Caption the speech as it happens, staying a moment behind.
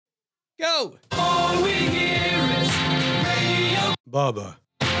Go! All we hear is radio. Barbour.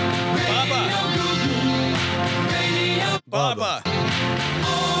 Radio Goo-Goo. Radio Barbour.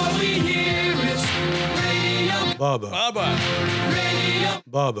 All we hear is radio. Barbour. Barbour. Radio.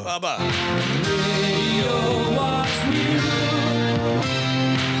 Barbour. Radio was new.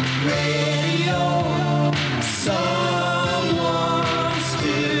 Radio. Someone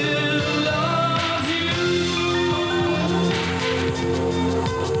still loves you.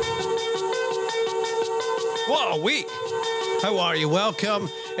 What a week! How are you? Welcome.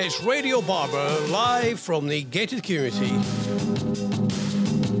 It's Radio Barbour, live from the gated community,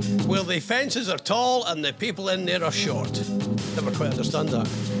 where the fences are tall and the people in there are short. Never quite understand that.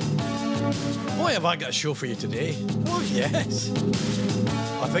 Boy, have I got a show for you today. Oh, yes.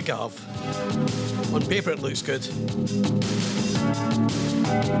 I think I have. On paper, it looks good.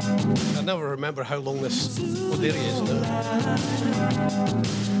 I never remember how long this... Oh, there he is now.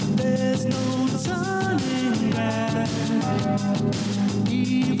 There's no turning back.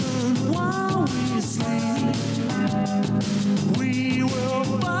 Even while we sleep, we will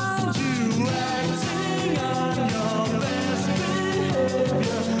find you acting on your best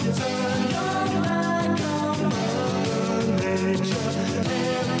behavior. Turn your back on Mother Nature.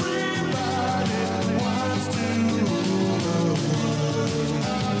 Everybody wants to rule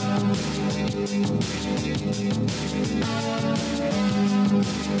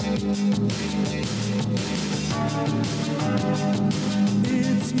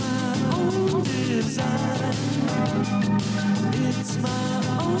It's my own design. It's my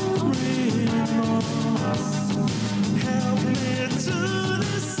own remorse. Help me to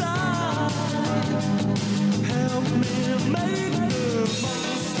decide. Help me make the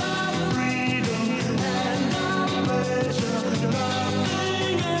most of freedom and of pleasure.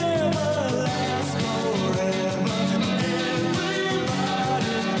 Nothing ever lasts forever.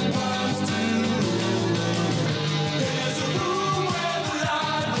 Everybody wants to. There's a room where the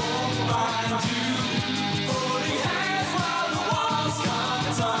light won't find you. Holding hands while the walls come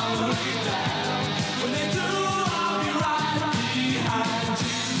tumbling down. When they do, I'll be right behind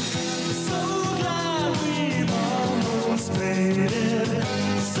you. So glad we've almost made it.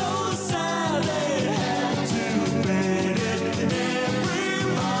 So sad they had to fade it.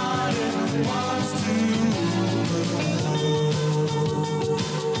 Everybody wants to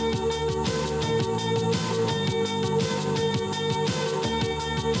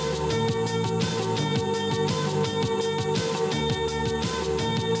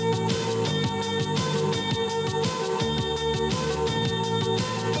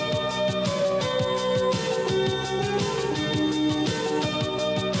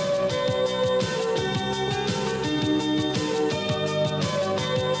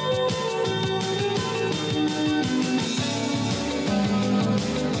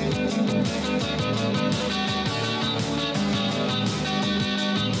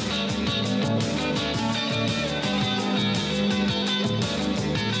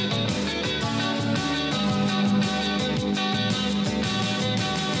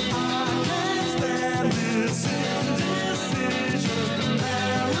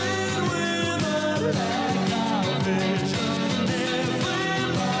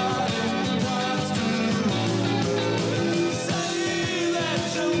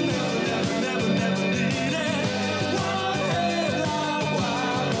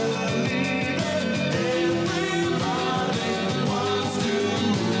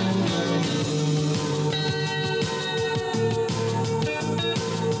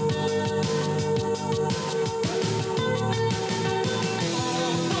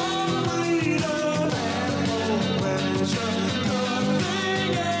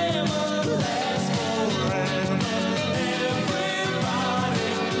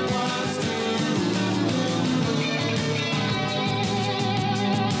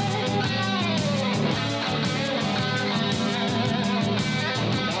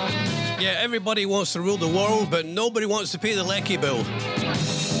Everybody wants to rule the world, but nobody wants to pay the lecky bill.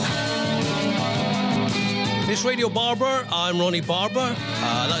 It's Radio Barbour. I'm Ronnie Barbour.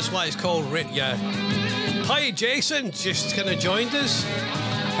 That's why it's called Hi, Jason. Just kind of joined us.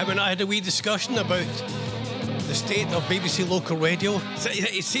 Him and I had a wee discussion about the state of BBC local radio.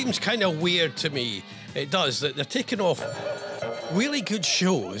 It seems kind of weird to me. It does, that they're taking off really good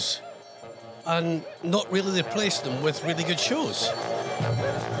shows and not really replacing them with really good shows.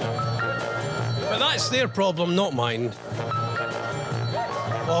 But that's their problem, not mine.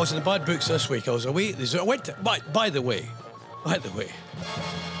 Well, I was in the bad books this week. I was away. I went to, by the way, I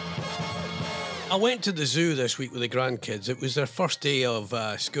went to the zoo this week with the grandkids. It was their first day of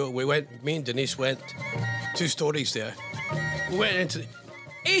school. Me and Denise went, 2 stories there. We went into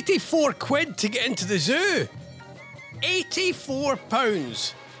 £84 to get into the zoo.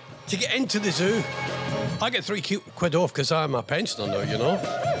 £84 to get into the zoo. I get £3 off because I'm a pensioner now, you know.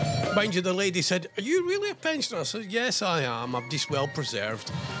 Mind you, the lady said, "Are you really a pensioner?" I said, "Yes, I am. I'm just well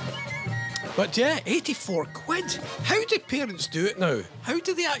preserved." But yeah, £84. How do parents do it now? How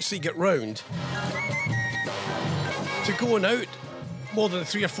do they actually get round to going out more than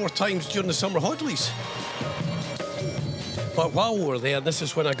 3 or 4 times during the summer holidays? But while we were there, this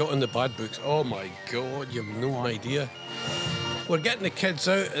is when I got in the bad books. Oh my God, you've no idea. We're getting the kids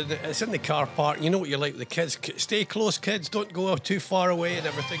out, and it's in the car park. You know what you're like with the kids. Stay close, kids. Don't go too far away and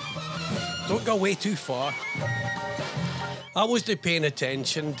everything. Don't go away too far. I wasn't paying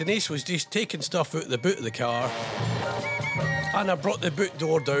attention. Denise was just taking stuff out of the boot of the car, and I brought the boot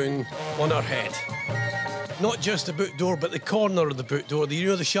door down on her head. Not just the boot door, but the corner of the boot door. You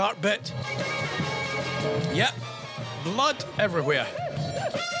know the sharp bit? Yep. Blood everywhere.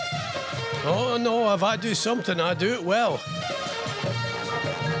 Oh no, if I do something, I do it well.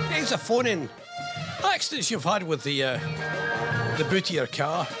 Here's a phone-in. Accidents you've had with the boot of your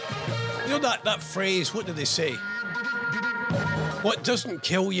car. You know that phrase, what do they say? What doesn't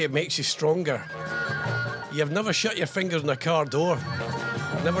kill you makes you stronger. You've never shut your fingers on a car door.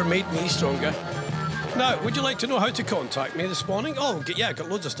 Never made me stronger. Now, would you like to know how to contact me this morning? Oh, yeah, I got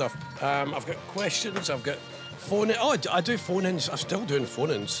loads of stuff. I've got questions, I've got phone-in. Oh, I do phone-ins. I'm still doing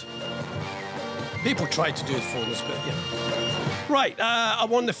phone-ins. People try to do phone-ins, but yeah. Right,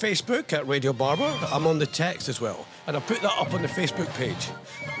 I'm on the Facebook at Radio Barbour. I'm on the text as well. And I'll put that up on the Facebook page.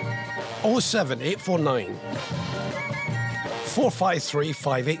 07849 453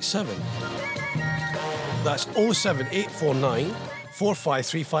 587. That's 07849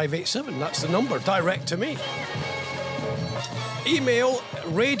 453 587. That's the number, direct to me. Email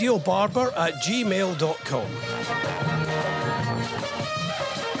radiobarber@gmail.com.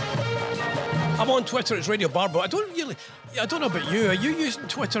 I'm on Twitter, it's Radio Barbour. I don't know about you. Are you using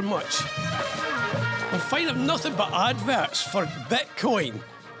Twitter much? I'm finding nothing but adverts for Bitcoin.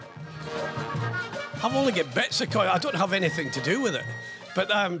 I've only got bits of coin. I don't have anything to do with it.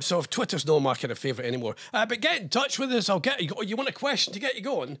 But so if Twitter's no my kind of favourite anymore. But get in touch with us. I'll get you. You want a question to get you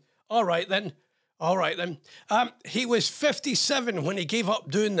going? All right then. He was 57 when he gave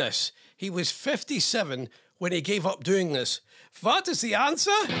up doing this. He was 57 when he gave up doing this. What is the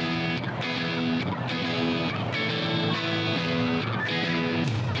answer?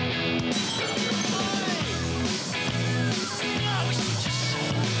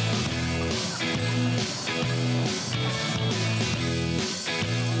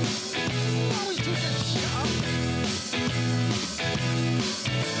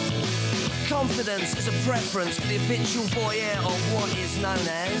 Confidence is a preference for the habitual voyeur of what is known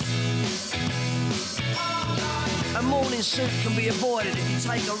as. A morning suit can be avoided if you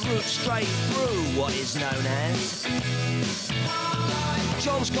take a route straight through what is known as.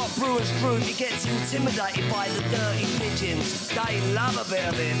 John's got brewer's fruit, he gets intimidated by the dirty pigeons. They love a bit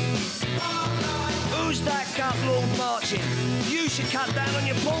of him. Who's that gut lord marching? You should cut down on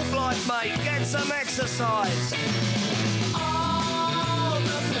your pork life, mate. Get some exercise. All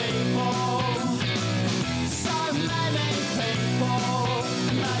the people, so many people,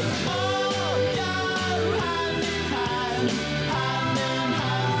 and they all go hand in hand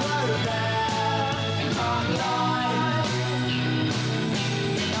through their life.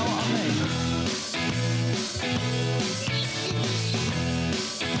 You know what I mean?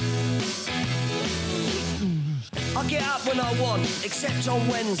 I get up when I want, except on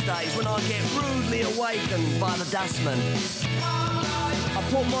Wednesdays when I get rudely awakened by the dustman. I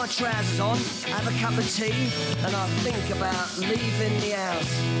put my trousers on, have a cup of tea, and I think about leaving the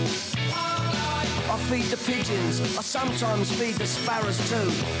house. I feed the pigeons, I sometimes feed the sparrows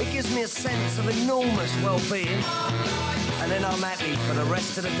too. It gives me a sense of enormous well-being. And then I'm happy for the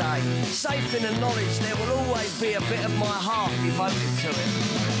rest of the day. Safe in the knowledge there will always be a bit of my heart devoted to it.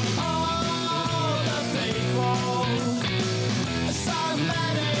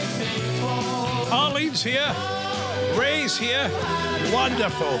 Arlene's here. Ray's here.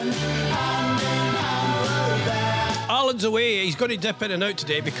 Wonderful. Alan's away. He's going to dip in and out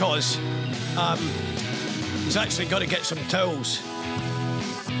today because he's actually got to get some towels.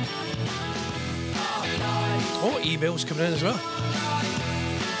 Oh, emails coming in as well.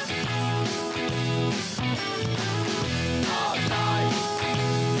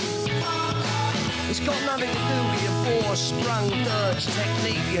 It's got nothing to do with your four-sprung dirge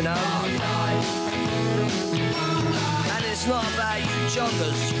technique, you know. And it's not about you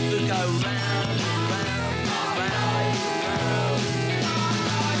joggers who go round, round, round, round.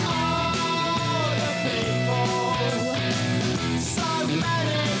 All the people, so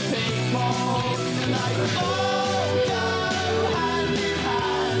many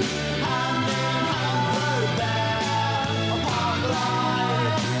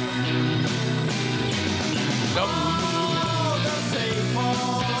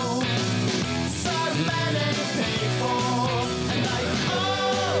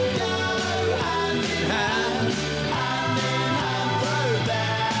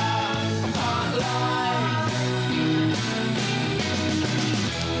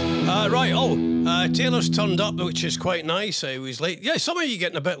Right, Taylor's turned up, which is quite nice. He was late. Yeah, some of you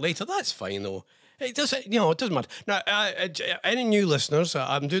getting a bit later. That's fine, though. It doesn't matter. Now, any new listeners,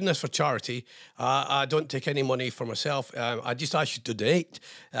 I'm doing this for charity. I don't take any money for myself. I just ask you to donate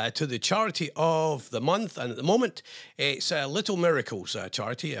to the charity of the month. And at the moment, it's Little Miracles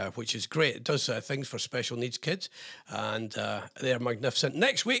charity, which is great. It does things for special needs kids, and they're magnificent.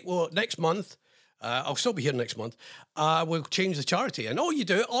 Next month, I'll still be here next month. We'll change the charity. And all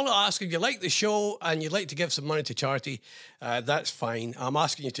I ask, if you like the show and you'd like to give some money to charity, that's fine. I'm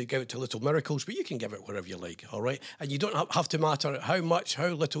asking you to give it to Little Miracles, but you can give it wherever you like, all right? And you don't have to matter how much, how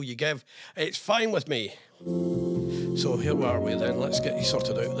little you give. It's fine with me. So here are we then. Let's get you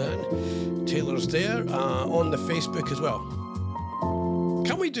sorted out then. Taylor's there on the Facebook as well.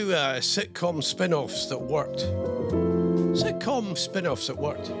 Can we do sitcom spin-offs that worked? Sitcom spin-offs that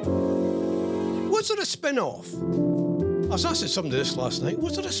worked. Was there a spin-off? I was asking somebody this last night.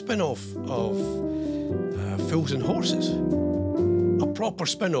 Was there a spin-off of Fools and Horses? A proper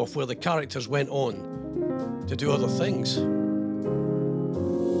spin-off where the characters went on to do other things.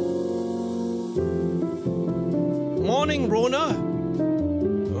 Morning, Rona.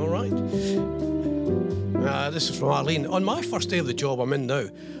 All right. This is from Arlene. On my first day of the job I'm in now,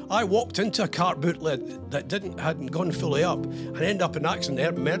 I walked into a car bootlet that hadn't gone fully up and ended up in an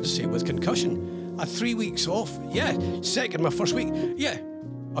accident emergency with concussion. 3 weeks off. Yeah, my first week. Yeah,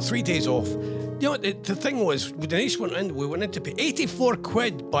 3 days off. You know, the thing was, when Denise went in, we went in to pay 84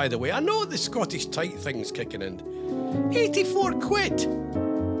 quid, by the way. I know the Scottish tight thing's kicking in. 84 quid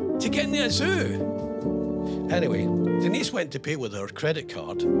to get in the zoo. Anyway, Denise went to pay with her credit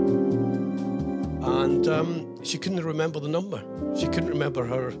card and she couldn't remember the number. She couldn't remember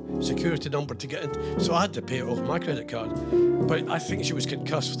her security number to get in, so I had to pay it off my credit card. But I think she was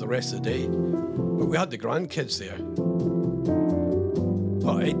concussed for the rest of the day. But we had the grandkids there.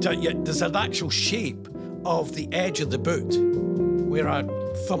 But there's an actual shape of the edge of the boot where I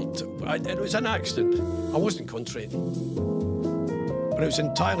thumped. It was an accident. I wasn't concentrating. But it was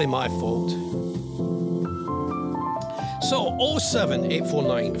entirely my fault. So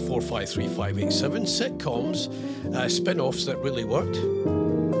 07849 453 587 sitcoms, spin-offs that really worked.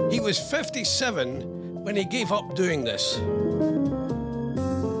 He was 57 when he gave up doing this.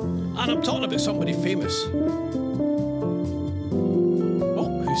 And I'm talking about somebody famous. Oh,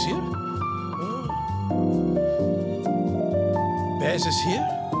 who's here? Oh. Bez is here.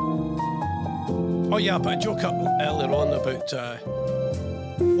 Oh yeah, but I joke up earlier on about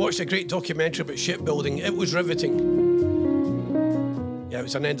watched a great documentary about shipbuilding. It was riveting. Yeah, it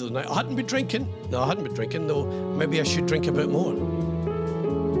was an end of the night. I hadn't been drinking. No, maybe I should drink a bit more.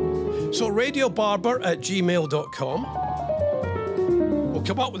 So radiobarbour@gmail.com. We'll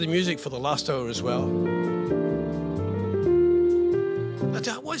come up with the music for the last hour as well. I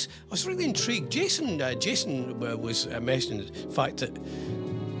was really intrigued. Jason was mentioning the fact that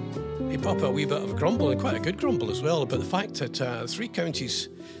he put up a wee bit of a grumble, and quite a good grumble as well, about the fact that 3 counties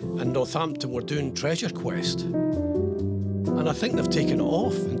and Northampton were doing Treasure Quest. And I think they've taken it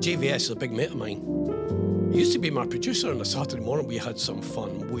off. And JVS is a big mate of mine. He used to be my producer on a Saturday morning. We had some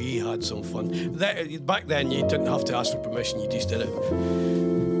fun. Back then, you didn't have to ask for permission. You just did it.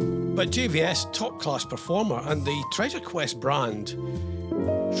 But JVS, top-class performer. And the Treasure Quest brand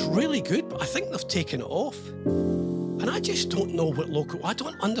is really good. But I think they've taken it off. And I just don't know I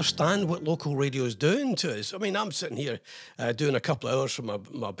don't understand what local radio is doing to us. I mean, I'm sitting here doing a couple of hours from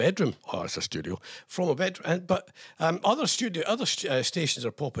my bedroom. Oh, it's a studio. From a bedroom. But other stations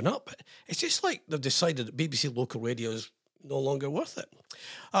are popping up. It's just like they've decided that BBC local radio is no longer worth it.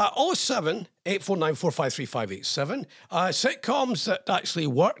 07849 453 587. Sitcoms that actually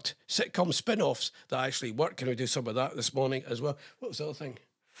worked. Sitcom spin-offs that actually worked. Can we do some of that this morning as well? What was the other thing?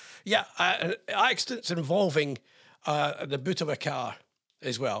 Yeah, accidents involving the boot of a car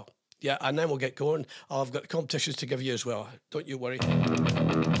as well. Yeah, and then we'll get going. I've got competitions to give you as well. Don't you worry.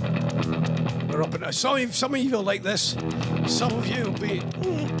 We're up in some of you will like this. Some of you will be,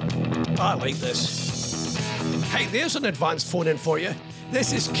 I like this. Hey, there's an advanced phone in for you.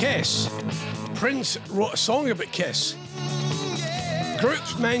 This is Kiss. Prince wrote a song about Kiss.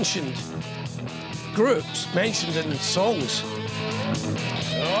 Groups mentioned in songs.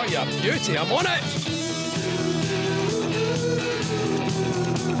 Oh, yeah, beauty. I'm on it.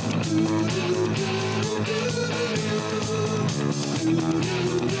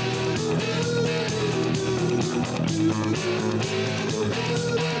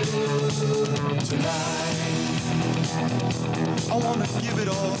 Tonight, I wanna give it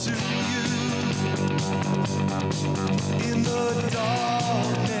all to you. In the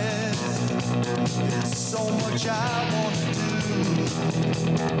darkness, there's so much I wanna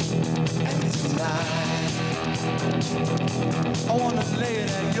do.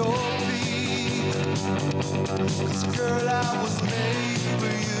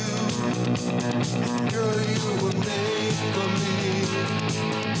 Girl, you were made for me.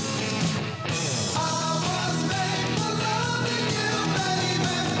 I was made for loving you,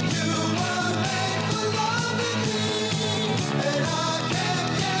 baby. You were made for loving me. And I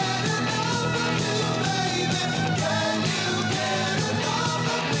can't get enough of you, baby. Can you get enough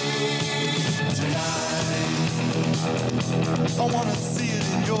of me? Tonight, I wanna see it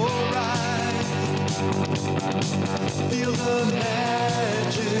in your eyes. Feel the magic.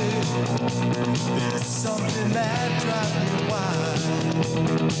 There's something that drives me wild.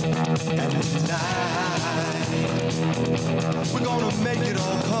 And tonight, we're gonna make it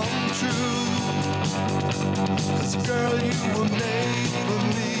all come true. 'Cause girl, you were made for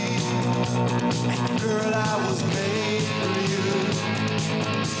me. And girl, I was made for you.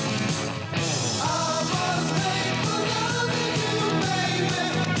 I was made for loving you, baby.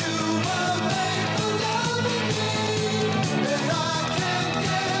 You were made for loving me. And I can't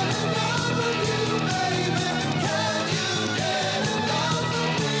get enough of you, baby. Can you get enough of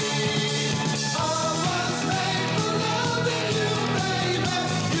me? I was made for loving you, baby.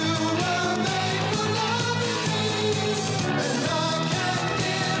 You were made for loving me. And I can't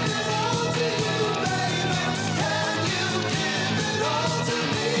give it all to you, baby. Can you give it all to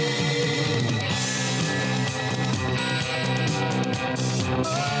me?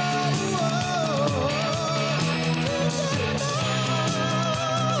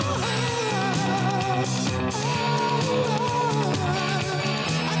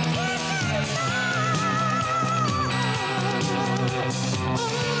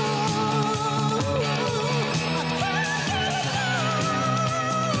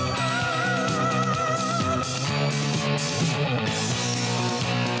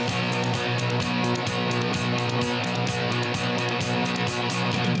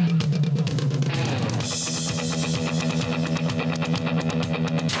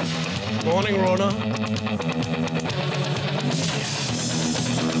 Morning, Rona.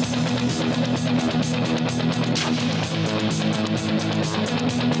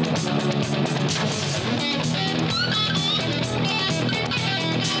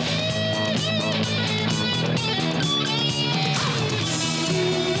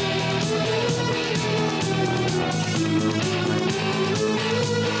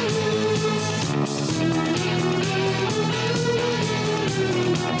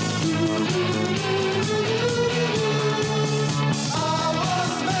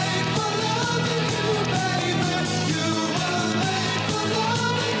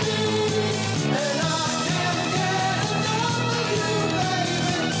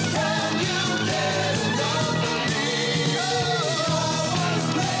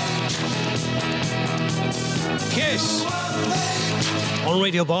 Kiss on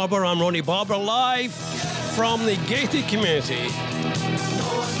Radio Barbour. I'm Ronnie Barbour, live from the gated community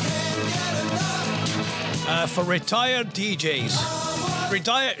for retired DJs.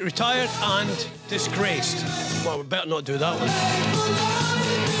 Retired and disgraced. Well, we better not do that one.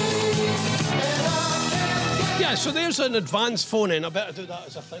 Yeah, so there's an advance phone in. I better do that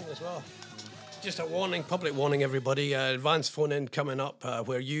as a thing as well. Just a warning, public warning, everybody. Advance phone in coming up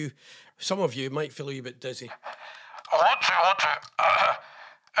where some of you might feel a wee bit dizzy. What's it?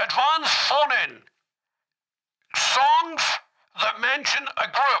 Advance phone in. Songs that mention a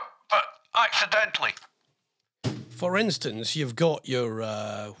group, but accidentally. For instance, you've got your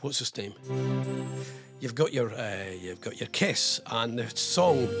what's his name? You've got your Kiss and the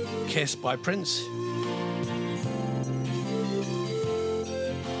song "Kiss" by Prince.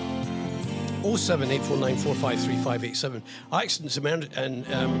 07849453587. Accidents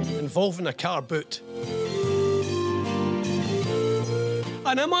involving a car boot.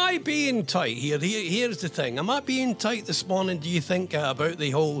 And am I being tight here? Here's the thing. Am I being tight this morning, do you think, about the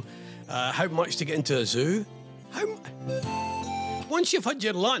whole how much to get into a zoo? Once you've had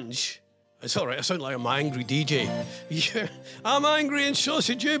your lunch, it's all right, I sound like I'm an angry DJ. Yeah, I'm angry and so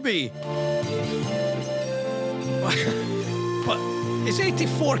should you be. But it's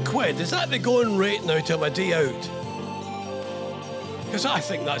 84 quid. Is that the going rate now till a day out? Because I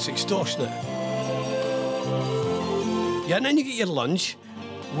think that's extortionate. Yeah, and then you get your lunch,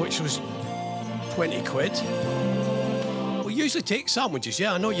 which was 20 quid. We usually take sandwiches.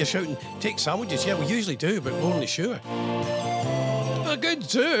 Yeah, I know you're shouting, take sandwiches. Yeah, we usually do, but we're only sure. A good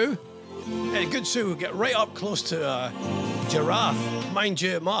zoo. A good zoo will get right up close to a giraffe. Mind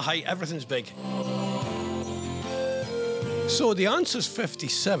you, at my height, everything's big. So the answer's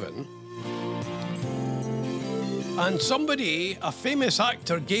 57. And somebody, a famous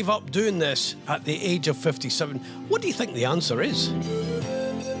actor, gave up doing this at the age of 57. What do you think the answer is?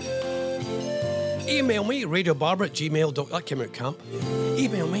 Email me, radiobarbour@gmail.com. That came out camp.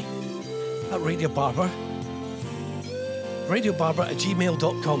 Email me. at Radio Barbour.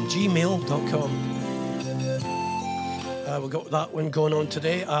 radiobarbour@gmail.com. gmail.com. We've got that one going on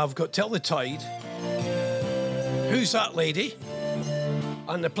today. I've got Tell the Tide. Who's That Lady?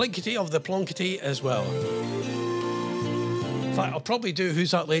 And the Plinkety of the Plonkety as well. In fact, I'll probably do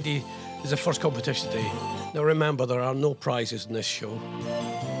Who's That Lady as the first competition today. Now remember, there are no prizes in this show.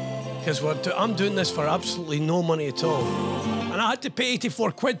 Because I'm doing this for absolutely no money at all. And I had to pay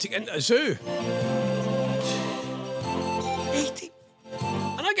 84 quid to get into a zoo. 80.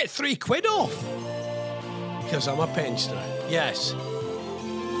 And I get 3 quid off. Because I'm a pensioner. Yes.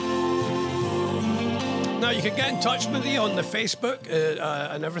 Now, you can get in touch with me on the Facebook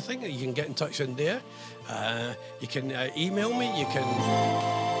and everything. You can get in touch in there. You can email me. You can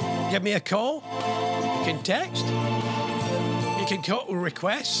give me a call. You can text. You can call with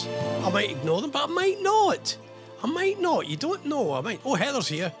requests. I might ignore them, but I might not. I might not. You don't know. I might. Oh, Heather's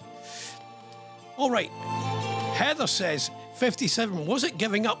here. All right. Heather says 57 wasn't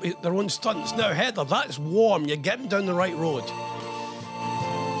giving up their own stunts. Now, Heather, that's warm. You're getting down the right road.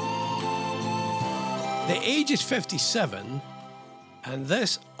 The age is 57, and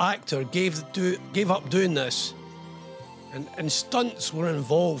this actor gave up doing this, and stunts were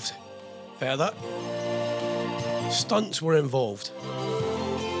involved. Further, stunts were involved.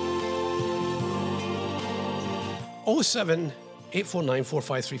 07 849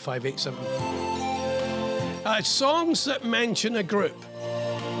 453 587. Songs that mention a group.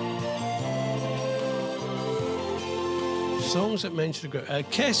 Songs that mention a group.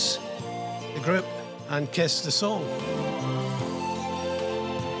 Kiss, the group, and Kiss, the song.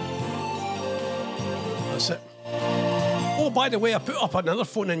 That's it. Oh, by the way, I put up another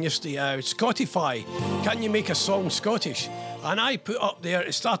phone in yesterday, Spotify. Can you make a song Scottish? And I put up there,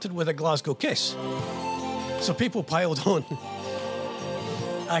 it started with a Glasgow kiss. So people piled on.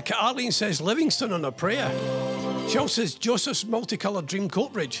 Arlene says Livingston on a prayer. Shell says Joseph's multicoloured dream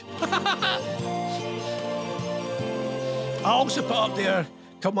Coatbridge. I also put up there,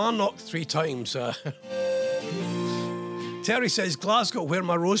 Command Knock 3 times. Terry says Glasgow, where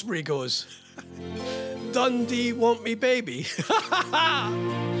my rosemary goes. Dundee, want me baby.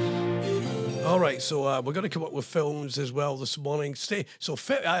 All right, so we're going to come up with films as well this morning.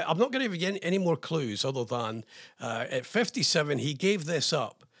 I'm not going to give you any more clues other than at 57 he gave this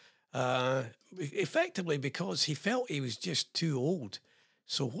up, effectively because he felt he was just too old.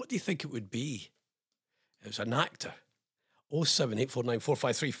 So what do you think it would be? It was an actor. 07 849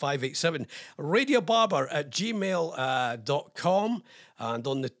 453 587. radiobarbour@gmail.com and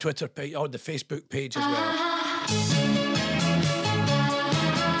on the Twitter page or the Facebook page as well.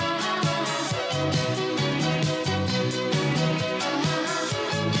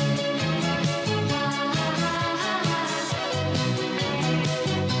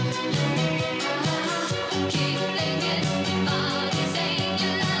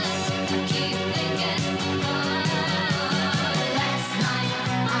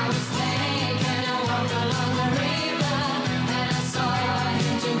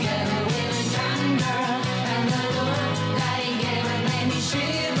 Together with a young girl, and the look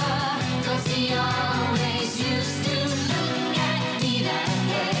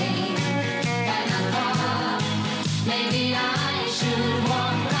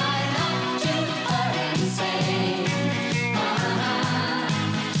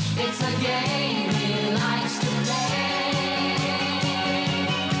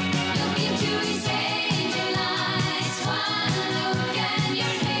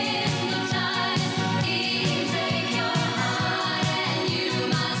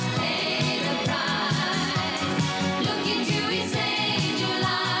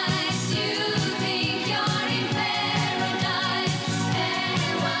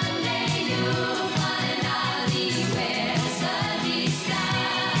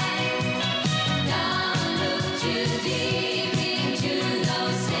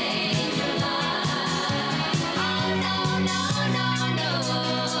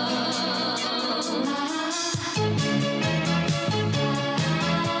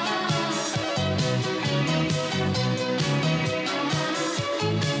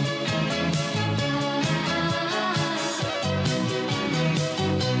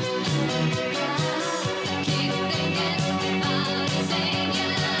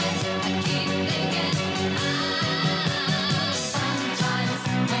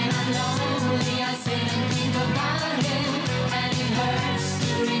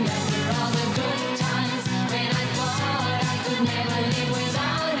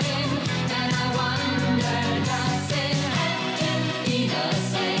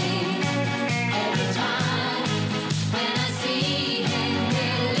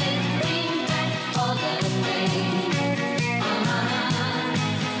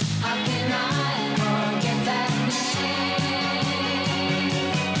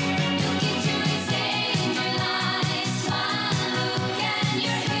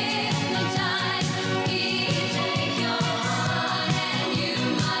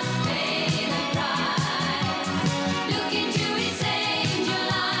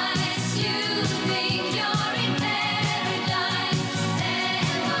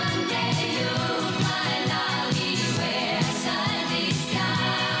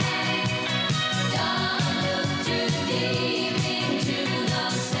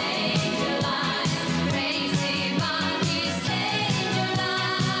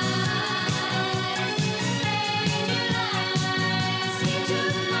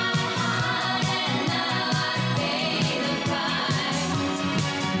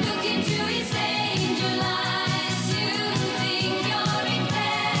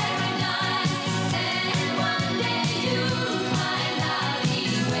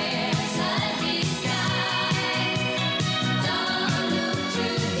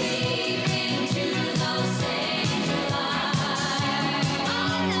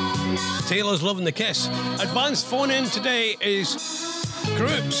Taylor's Loving the Kiss. Advanced phone in today is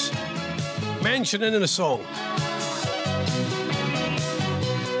groups mentioning in a song.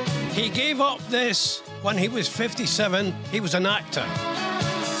 He gave up this when he was 57. He was an actor.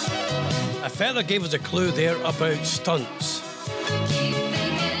 A fella gave us a clue there about stunts.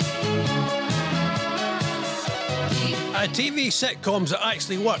 TV sitcoms that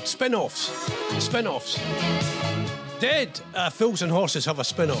actually worked. Spin-offs. Dead Fools and Horses have a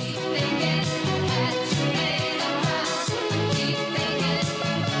spin-off.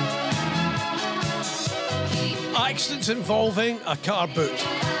 Accidents involving a car boot.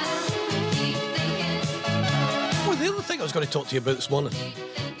 Well, the other thing I was going to talk to you about this morning.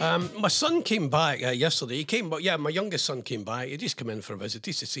 My son came back yesterday. My youngest son came back. He just come in for a visit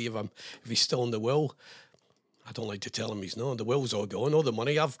just to see if he's still in the will. I don't like to tell him he's not. The will's all gone. All the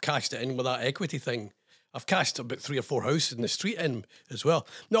money, I've cashed it in with that equity thing. I've cashed about 3 or 4 houses in the street in as well.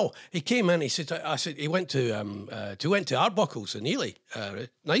 No, he came in. He said, he went to Arbuckle's in Ely.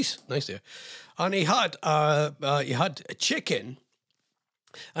 Nice there. And he had a chicken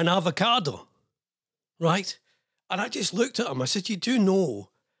and avocado, right? And I just looked at him. I said, you do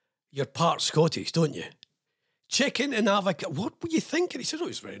know you're part Scottish, don't you? Chicken and avocado. What were you thinking? He said, oh, it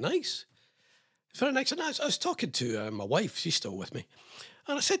was very nice. It's very nice. And I was talking to my wife. She's still with me.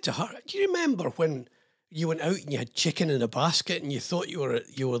 And I said to her, do you remember when you went out and you had chicken in a basket and you thought you were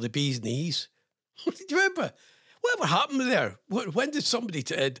the bee's knees? Do you remember? Whatever happened there? When did somebody...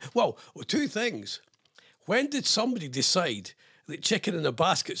 well, 2 things. When did somebody decide that chicken in a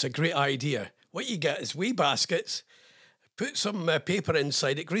basket's a great idea? What you get is wee baskets, put some paper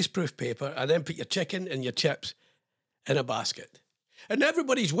inside it, greaseproof paper, and then put your chicken and your chips in a basket. And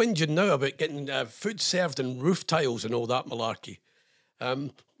everybody's whinging now about getting food served in roof tiles and all that malarkey.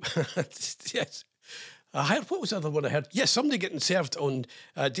 Yes. I heard, what was the other one I heard? Yes, somebody getting served on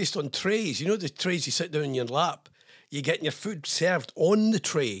just on trays. You know the trays you sit down in your lap? You're getting your food served on the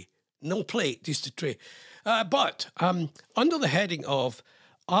tray. No plate, just a tray. But under the heading of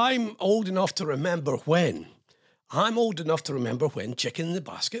I'm old enough to remember when. I'm old enough to remember when chicken in the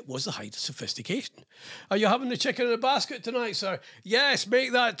basket was the height of sophistication. Are you having the chicken in the basket tonight, sir? Yes,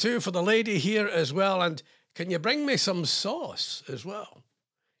 make that too for the lady here as well. And can you bring me some sauce as well?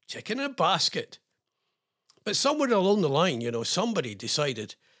 Chicken in a basket. But somewhere along the line, somebody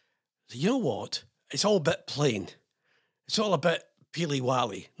decided, you know what? It's all a bit plain. It's all a bit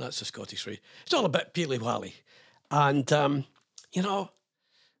peely-wally. That's the Scottish phrase. It's all a bit peely-wally. And,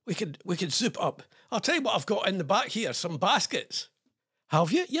 we could soup up. I'll tell you what I've got in the back here, some baskets.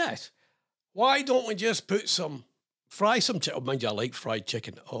 Have you? Yes. Why don't we just fry some chicken? Oh, mind you, I like fried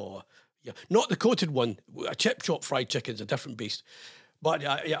chicken. Oh, yeah. Not the coated one. A chip shop fried chicken is a different beast. But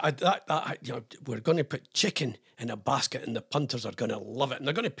we're going to put chicken in a basket and the punters are going to love it. And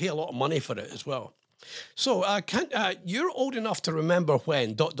they're going to pay a lot of money for it as well. So you're old enough to remember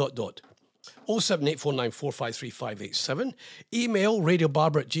when, ... 07849453587. Email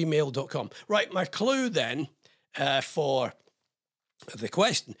radiobarbour@gmail.com. Right, my clue then for the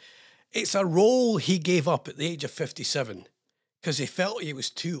question. It's a role he gave up at the age of 57 because he felt he was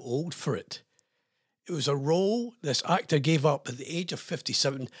too old for it. It was a role this actor gave up at the age of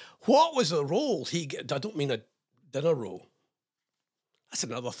 57. What was the role I don't mean a dinner role. That's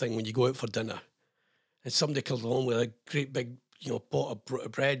another thing when you go out for dinner and somebody comes along with a great big, pot of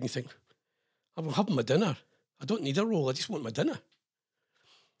bread and you think, I'm having my dinner. I don't need a roll. I just want my dinner.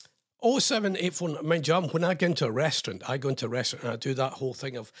 07849, mind you, when I go into a restaurant, and I do that whole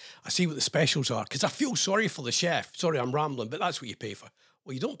thing of, I see what the specials are, because I feel sorry for the chef. Sorry, I'm rambling, but that's what you pay for.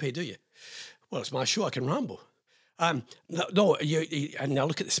 Well, you don't pay, do you? Well, it's my show, I can ramble. And I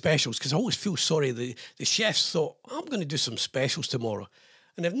look at the specials, because I always feel sorry. The chefs thought, I'm going to do some specials tomorrow.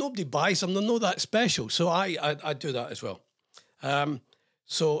 And if nobody buys them, they'll know that's special. So I do that as well.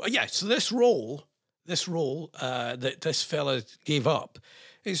 So this role that this fella gave up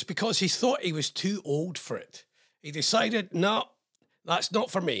is because he thought he was too old for it. He decided, no, that's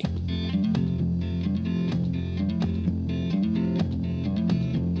not for me.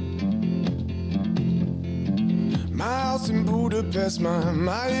 My house in Budapest,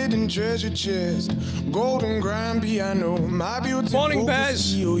 my hidden treasure chest, golden grand piano, my beautiful Morning,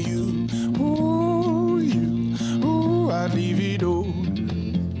 Bez. You, I'd leave it all.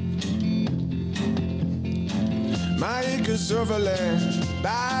 My acres of land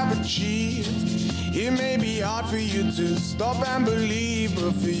I've achieved. It may be hard for you to stop and believe,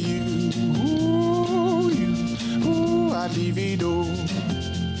 but for you, I'd leave it all.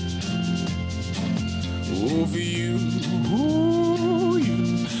 Oh, for you,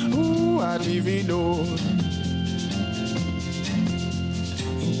 I'd leave it all.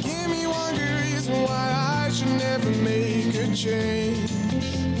 Give me one change.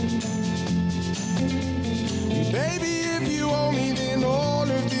 Baby, if you owe me, then all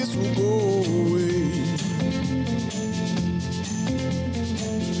of this will go away.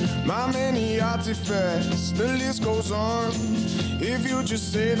 My many artifacts, the list goes on. If you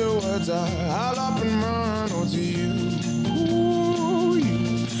just say the words, I'll up and run. Oh, to you,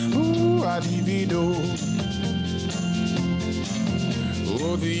 I'd divido.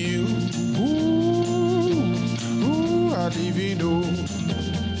 Oh, to you, I'd divido.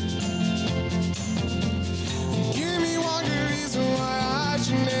 Give me one good reason why I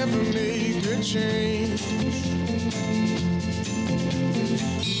should never make a change.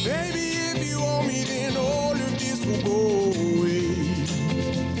 Baby, if you owe me, then all of this will go away.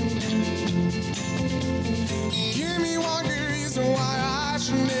 Give me one good reason why I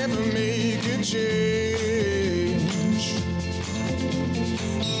should never make a change.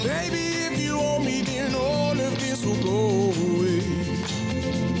 Baby, if you owe me, then all of this will go away.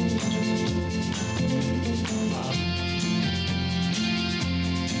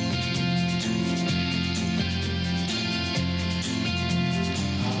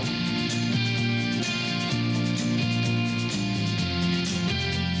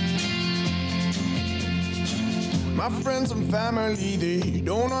 My friends and family, they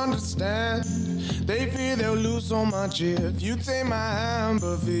don't understand. They fear they'll lose so much if you take my hand.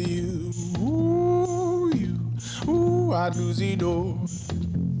 But for you, I'd lose it all.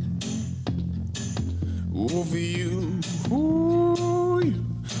 Oh, for you,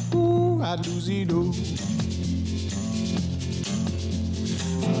 I'd lose it all.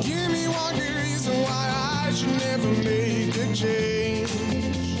 Give me one good reason why I should never make a change.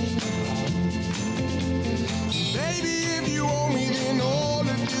 Baby, if you owe me, then all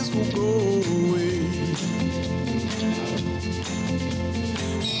of this will go away.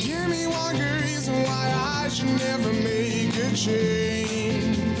 Give me one good reason why I should never make a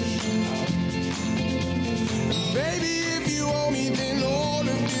change. Baby, if you owe me, then all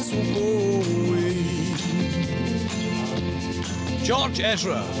of this will go away. George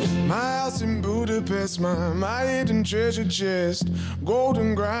Ezra. My house in Budapest, my hidden treasure chest,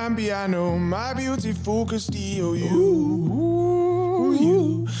 golden grand piano, my beautiful Castillo.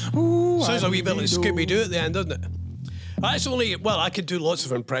 Sounds a wee bit like Scooby-Doo at the end, doesn't it? That's only, well, I could do lots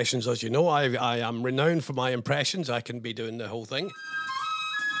of impressions, as you know. I am renowned for my impressions. I can be doing the whole thing.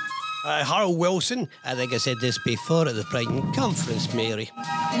 Harold Wilson. I think I said this before at the Brighton Conference, Mary.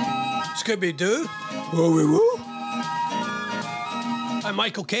 Scooby-Doo. Whoa, whoa, whoa. And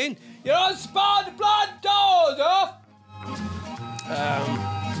Michael Caine. You're on spot, blood doors off.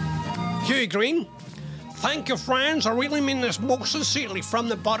 Huey Green. Thank you, friends. I really mean this most sincerely from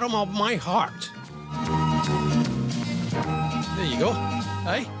the bottom of my heart. There you go.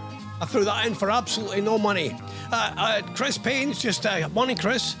 Hey, I threw that in for absolutely no money. Chris Payne's just, morning,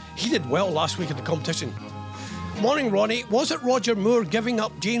 Chris. He did well last week at the competition. Morning, Ronnie. Was it Roger Moore giving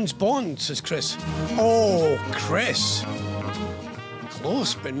up James Bond, says Chris. Oh, Chris.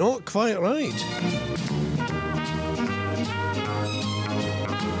 Close, but not quite right.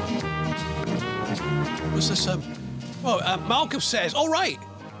 What's this? Malcolm says, all right.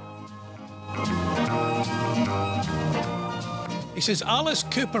 He says, Alice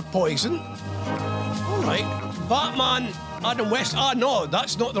Cooper poison. All right. Batman, Adam West. No,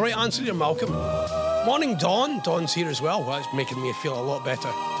 that's not the right answer here, Malcolm. Morning, Dawn. Dawn's here as well. Well, that's making me feel a lot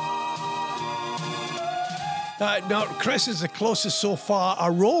better. Now, Chris is the closest so far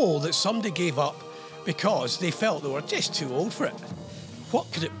a role that somebody gave up because they felt they were just too old for it.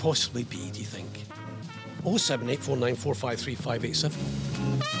 What could it possibly be, do you think? 07849453587.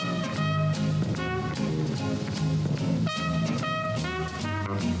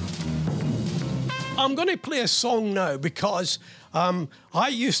 I'm going to play a song now because I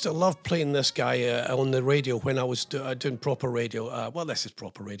used to love playing this guy on the radio when I was doing proper radio. Well, this is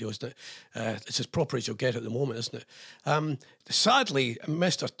proper radio, isn't it? It's as proper as you'll get at the moment, isn't it? Sadly,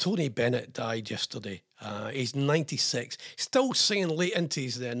 Mr. Tony Bennett died yesterday. He's 96, still singing late into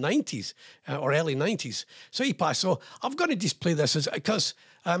his 90s or early 90s. So he passed. So I'm going to just play this because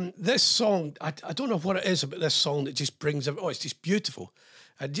this song, I don't know what it is about this song that just brings it. Oh, it's just beautiful.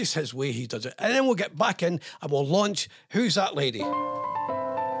 And just his way he does it. And then we'll get back in and we'll launch Who's That Lady?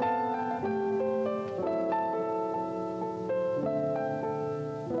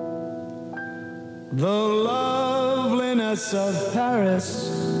 The loveliness of Paris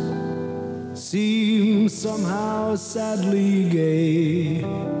seems somehow sadly gay.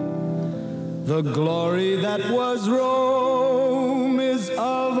 The glory that was Rome is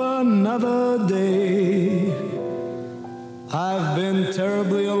of another day. I've been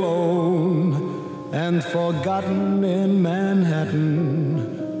terribly alone and and forgotten in Manhattan.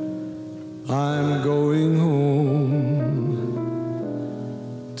 I'm going home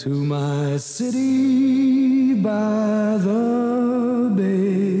to my city by the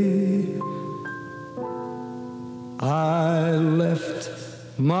bay. I left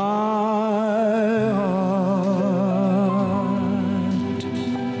my heart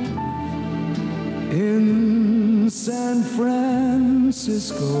in San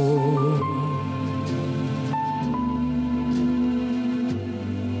Francisco,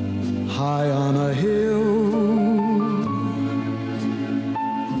 high on a hill.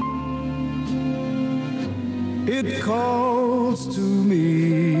 It calls to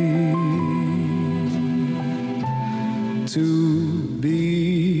me to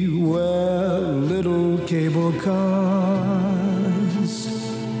be where little cable cars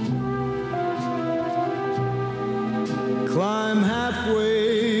climb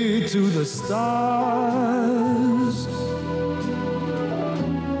halfway to the stars.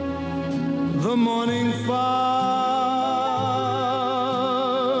 The morning fog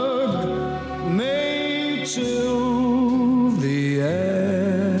may chill the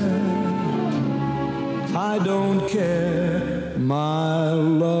air. I don't care, my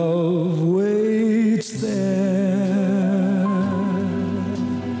love waits there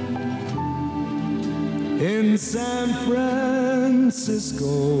in San Francisco.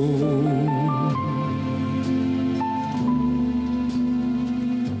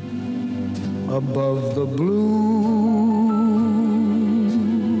 Above the blue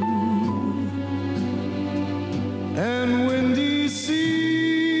and windy sea,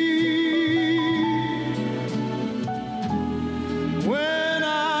 when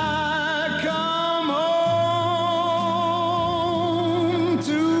I come home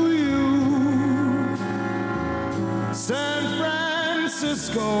to you, San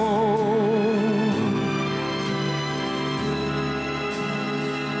Francisco.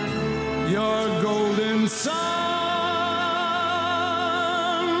 Your golden sun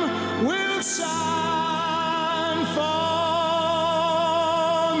will shine for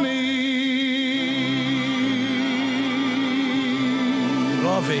me.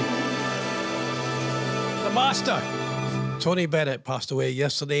 Ravi. The master. Tony Bennett passed away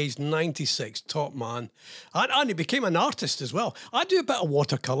yesterday. He's 96, top man. And he became an artist as well. I do a bit of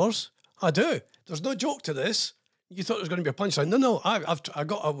watercolours. I do. There's no joke to this. You thought it was going to be a punchline. No. I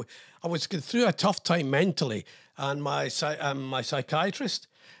was going through a tough time mentally, and my psychiatrist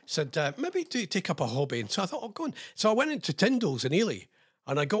said, maybe do take up a hobby. And so I thought, oh, go on. So I went into Tyndall's in Ely,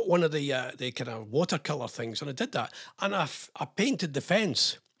 and I got one of the kind of watercolour things, and I did that. And I painted the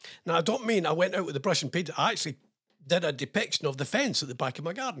fence. Now, I don't mean I went out with the brush and painted. I actually did a depiction of the fence at the back of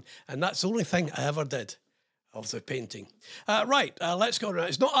my garden, and that's the only thing I ever did of the painting. Let's go around.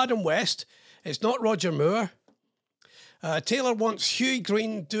 It's not Adam West. It's not Roger Moore. Taylor wants Hugh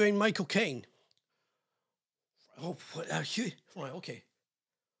Green doing Michael Caine. Oh, Hugh. Right, okay.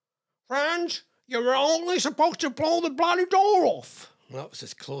 Friends, you were only supposed to blow the bloody door off. That was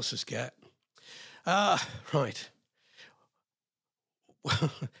as close as get. Right.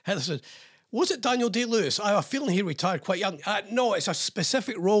 Heather said, was it Daniel Day-Lewis? I have a feeling he retired quite young. No, it's a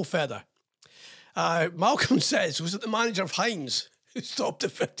specific role, Feather. Malcolm says, was it the manager of Heinz who stopped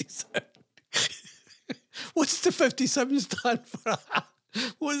at 57? What's the 57 stand for?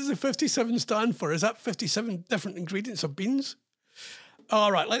 What does the 57 stand for? Is that 57 different ingredients of beans?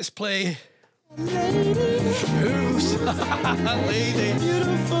 All right, let's play. Who's that lady?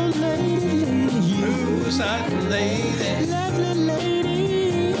 Beautiful lady. Who's that lady? Lovely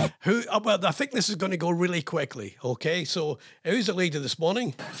lady. Who? Well, I think this is going to go really quickly. Okay, so who's the lady this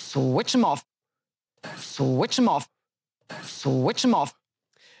morning? Switch them off. Switch them off. Switch them off.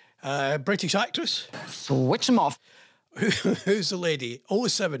 British actress. Switch them off. Who's the lady?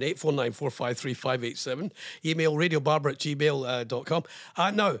 07849453587. Email radiobarbour@gmail.com.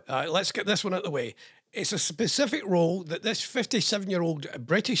 Now, let's get this one out of the way. It's a specific role that this 57-year-old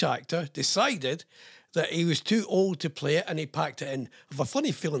British actor decided that he was too old to play it, and he packed it in. I have a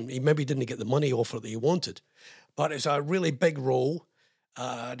funny feeling he maybe didn't get the money offer that he wanted. But it's a really big role,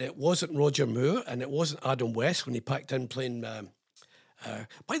 and it wasn't Roger Moore, and it wasn't Adam West when he packed in playing...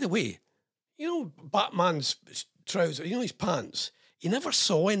 by the way, you know Batman's trousers, you know his pants, you never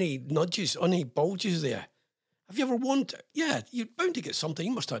saw any nudges, any bulges there. Have you ever wanted? Yeah, you're bound to get something.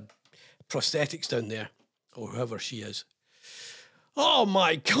 You must have prosthetics down there, or whoever she is. Oh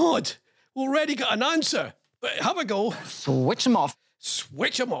my God, we already got an answer. But have a go. Switch them off.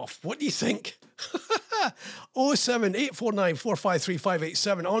 Switch them off. What do you think?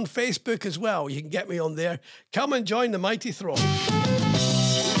 07849453587 on Facebook as well. You can get me on there. Come and join the mighty throng.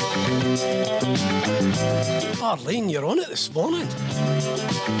 Arlene, you're on it this morning.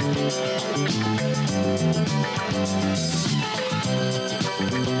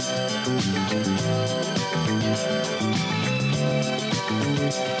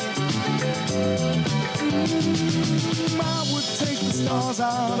 I would take the stars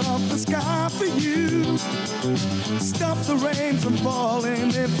out of the sky for you. Stop the rain from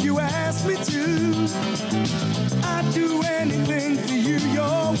falling if you ask me to. I'd do anything for you,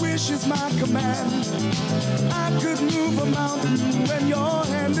 your wish is my command. I could move a mountain when your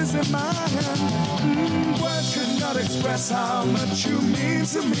hand is in my hand. Words could not express how much you mean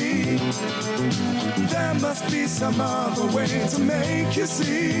to me. There must be some other way to make you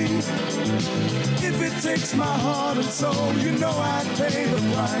see. If it takes my heart and soul, you know I'd pay the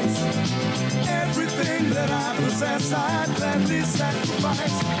price. Everything that I possess, I'd gladly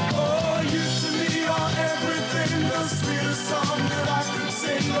sacrifice. Oh, you to me are everything, the sweetest song that I could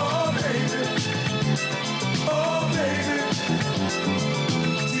sing. Oh, baby, oh, baby.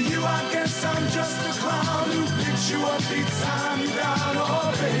 To you, I guess I'm just a clown who picks you up each time you down.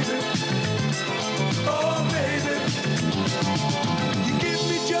 Oh, baby, oh, baby. You give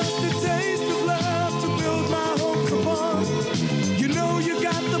me just a taste of love to build my hopes upon. You know you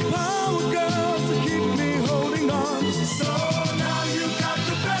got the power, girl, to keep me holding on. So now you got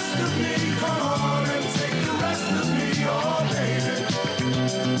the best of me. Come on and take the rest of me, oh baby.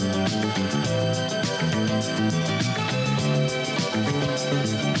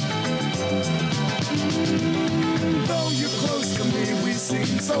 Though you're close to me, we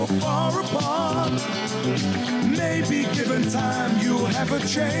seem so far apart. Maybe given time, you'll have a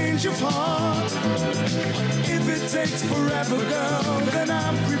change of heart. If it takes forever, girl, then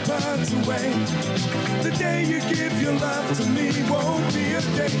I'm prepared to wait. The day you give your love to me won't be a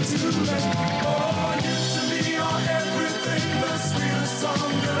day too late. Oh, you to me are everything, the sweetest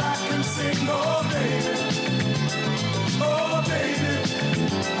song that I can sing. Oh, baby, oh, baby.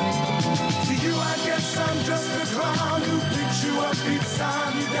 To you, I guess I'm just a clown who picks you up each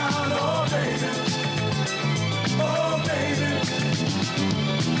time you're down. Oh, baby, oh, baby.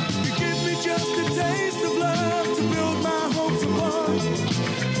 You give me just a taste of love to build my hopes upon.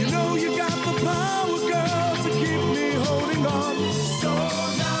 You know you got the power, girl, to keep me holding on. So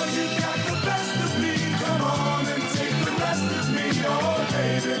now you got the best of me. Come on and take the rest of me, oh,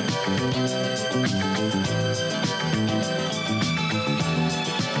 baby.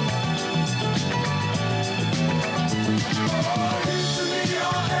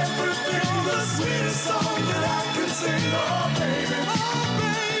 Sweetest song that I can sing, oh baby, oh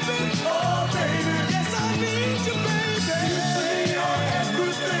baby, oh baby, yes I need you, baby. You to me are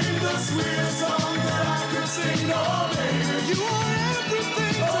everything, the sweetest song that I can sing, oh baby. You are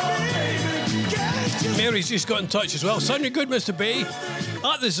everything to me, can't you? Mary's just got in touch as well. Sounded good, Mr. B.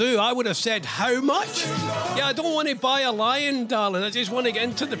 At the zoo, I would have said, how much? Yeah, I don't want to buy a lion, darling. I just want to get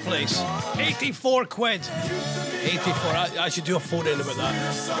into the place. 84 quid. 84. I should do a phone in about that.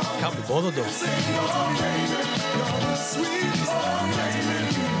 Can't be bothered though.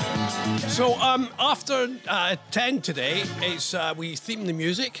 So after 10 today, it's we theme the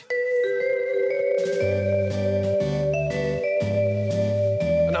music,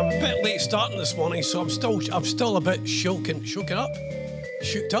 and I'm a bit late starting this morning, so I'm still a bit shaken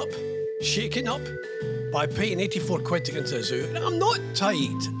up by paying 84 quid to get into the zoo. And I'm not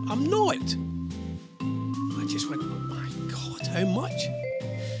tight. I'm not. I just went, oh my God, how much?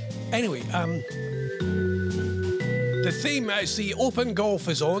 Anyway, the theme is the open golf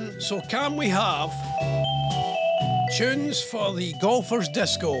is on, so can we have tunes for the golfers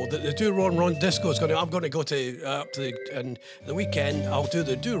disco that the Do Ron Ron disco is going to? I'm going to go to up to the weekend. I'll do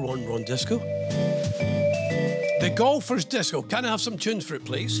the Do Ron Ron disco. The golfers disco. Can I have some tunes for it,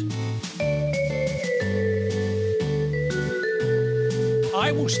 please?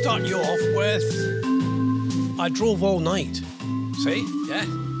 I will start you off with I Drove All Night. See? Yeah?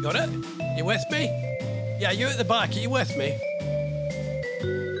 Got it? You with me? Yeah, you at the back. Are you with me?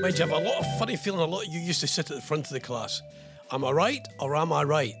 Mind you, I have a lot of funny feeling. A lot of you used to sit at the front of the class. Am I right or am I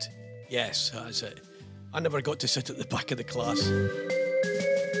right? Yes, that's it. I never got to sit at the back of the class.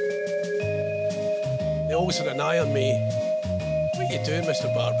 They always had an eye on me. What are you doing,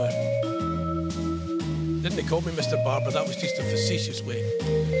 Mr. Barbour? Didn't they call me Mr. Barbour? That was just a facetious way.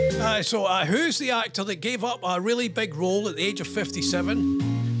 So who's the actor that gave up a really big role at the age of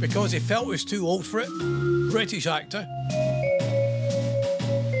 57 because he felt he was too old for it? British actor.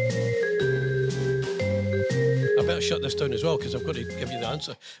 I better shut this down as well because I've got to give you the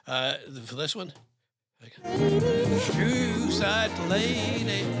answer for this one. Who's that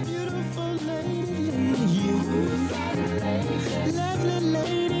lady? Beautiful lady, you lovely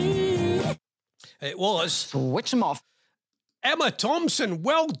lady. It was. Switch 'em off. Emma Thompson,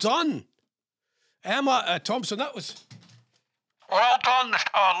 well done. Emma Thompson, that was... Well done,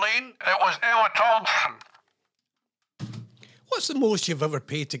 Arlene. It was Emma Thompson. What's the most you've ever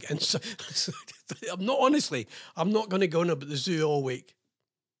paid to get in? I'm not going to go on about the zoo all week,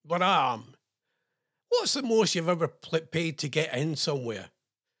 but I am. What's the most you've ever paid to get in somewhere?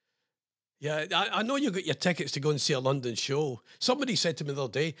 Yeah, I know you got your tickets to go and see a London show. Somebody said to me the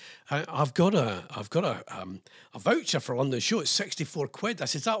other day, I've got a voucher for a London show. It's 64 quid. I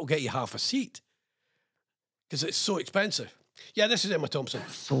said, that'll get you half a seat because it's so expensive. Yeah, this is Emma Thompson.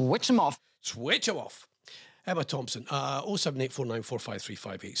 Switch 'em off. Switch them off. Emma Thompson,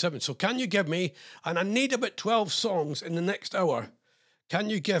 07849453587. So can you give me, and I need about 12 songs in the next hour,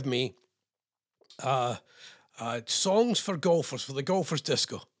 can you give me songs for golfers, for the golfers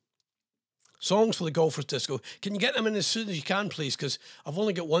disco? Songs for the golfers disco. Can you get them in as soon as you can, please? Because I've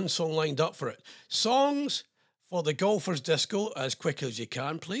only got one song lined up for it. Songs for the golfers disco as quickly as you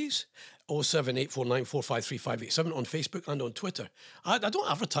can, please. 07849453587 on Facebook and on Twitter. I don't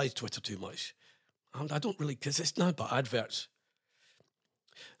advertise Twitter too much. I don't really, because it's not about adverts.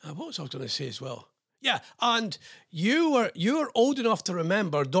 What was I going to say as well? Yeah, and you're old enough to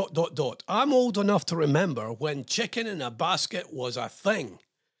remember ... I'm old enough to remember when chicken in a basket was a thing.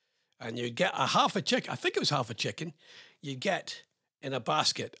 And you'd get a half a chicken, I think it was half a chicken, you'd get in a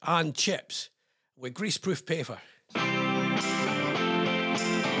basket and chips with greaseproof paper.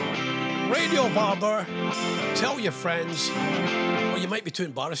 Radio Barbour, tell your friends, or you might be too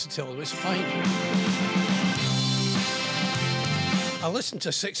embarrassed to tell them, it's fine. I listened to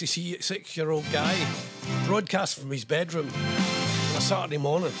a 66-year-old guy broadcast from his bedroom on a Saturday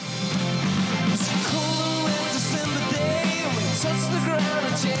morning. It's a cold wet December day, and we touched the ground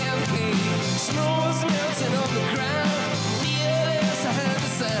at JFK. Snow was melting on the ground. Yes, I heard the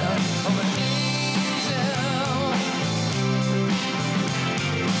sound of an angel.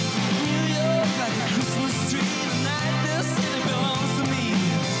 New York like a Christmas tree. Tonight this city belongs to me.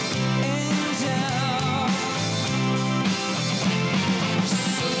 Angel.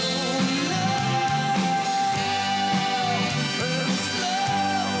 So love, this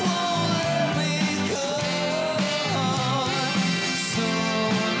love won't let me go. So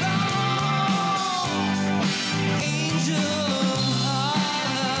long, angel of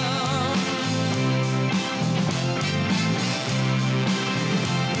Harlem.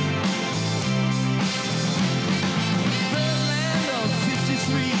 Birdland on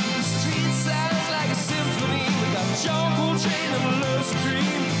 53, the street sounds like a symphony. We got John Coltrane and a love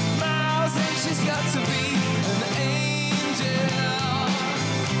scream. Miles and she's got to be an angel.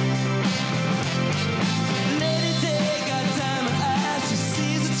 Lady Day got diamond eyes. She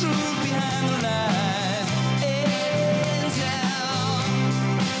sees the truth behind the lies. Angel.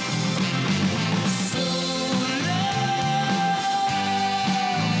 So love,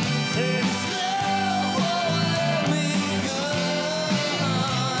 this love won't let me go.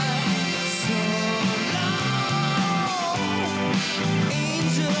 So long,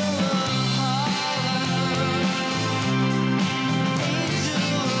 angel of Harlem.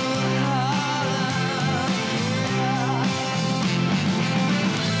 Angel of Harlem.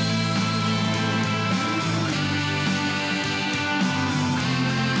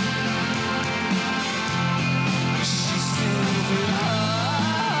 She sings with heart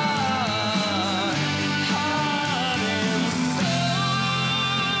and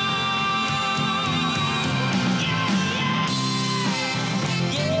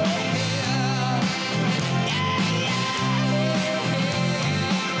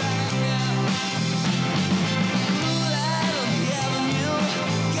Moonlight on the avenue,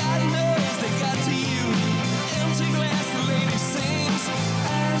 God knows they got to you. Empty glass, the lady sings,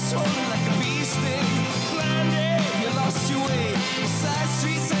 eyes swollen like a bee sting. Blinded, you lost your way. Side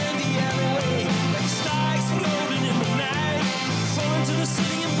streets and the alleyway, like a star exploding in the night, falling to the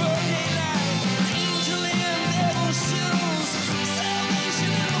city in broad daylight. Angel in devil shoes,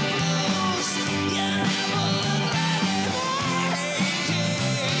 salvation in the blues. You never look like an angel.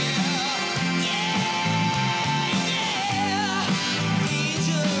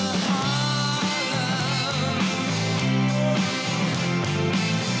 Angel of Harlem.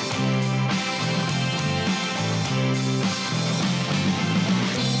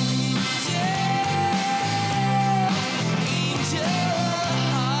 Angel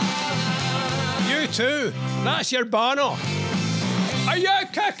of Harlem. You too. That's your banner. Are you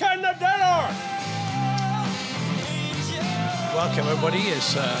cooking the dinner? Welcome, everybody.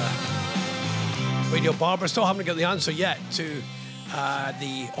 It's Radio Barbour. Still haven't got the answer yet to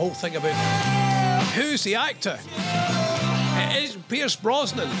the whole thing about who's the actor. It is Pierce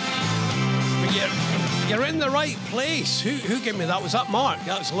Brosnan. We You're in the right place. Who gave me that? Was that Mark?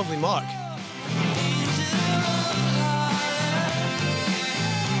 That was a lovely Mark.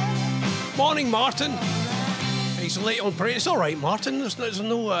 Morning, Martin. He's late on parade. It's all right, Martin. There's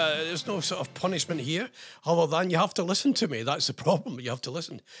no sort of punishment here, other than you have to listen to me. That's the problem. You have to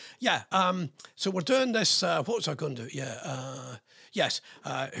listen. Yeah. So we're doing this. What was I going to do? Yeah. Yes.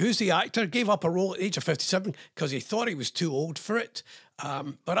 Who's the actor? Gave up a role at the age of 57 because he thought he was too old for it.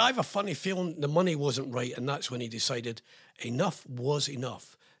 But I have a funny feeling the money wasn't right, and that's when he decided enough was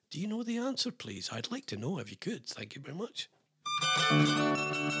enough. Do you know the answer, please? I'd like to know if you could. Thank you very much.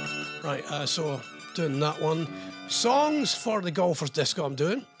 Right, so doing that one. Songs for the Golfers Disco I'm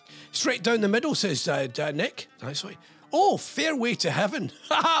doing. Straight down the middle, says Nick. Nice way. Oh, Fairway to Heaven.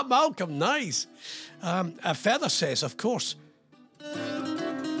 Haha, Malcolm, nice. Feather says, of course,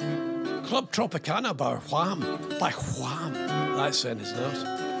 Club Tropicana by Wham. By Wham. That sentence nice.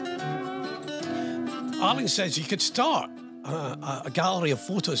 Arlene says you could start a gallery of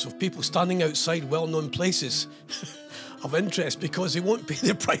photos of people standing outside well-known places of interest because they won't pay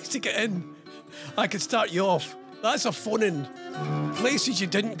the price to get in. I could start you off. That's a phone-in. Places you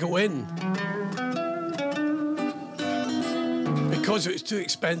didn't go in because it was too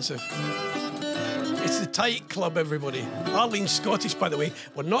expensive. It's the tight club, everybody. Arlene's Scottish, by the way.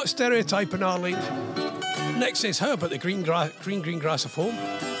 We're not stereotyping Arlene. Nick says, how about the green grass of home?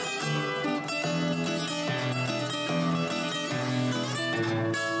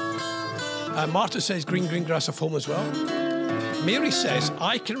 Marta says green grass of home as well. Mary says,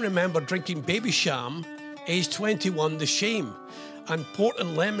 I can remember drinking Baby Sham, age 21, The Shame. And Port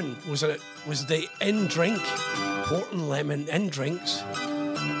and Lemon was the in drink. Port and Lemon in drinks.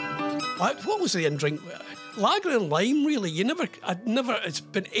 What was the in drink? Lager and lime, really. It's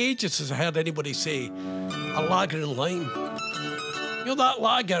been ages since I heard anybody say a lager and lime. You know, that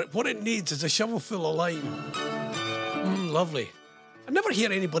lager, what it needs is a shovel full of lime. Lovely. I never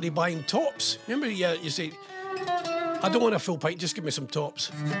hear anybody buying tops. Remember, you say, I don't want a full pint, just give me some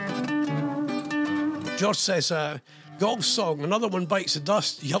tops. George says, golf song, another one bites the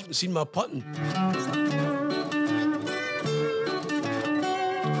dust. You haven't seen my putting.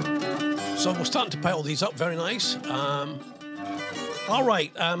 So we're starting to pile these up, very nice. All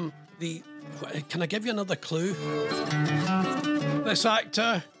right, can I give you another clue? This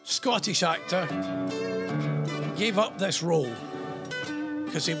actor, Scottish actor, gave up this role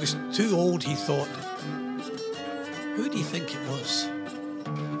because he was too old, he thought. Who do you think it was?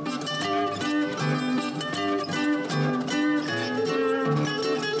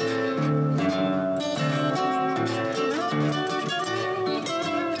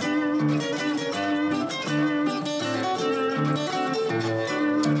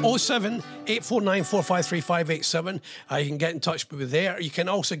 Oh 7-849-453-587. You can get in touch with me there. You can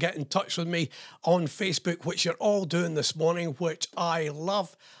also get in touch with me on Facebook, which you're all doing this morning, which I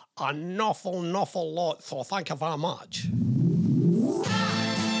love an awful lot. So thank you very much.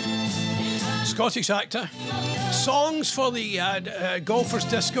 Scottish actor. Songs for the Golfers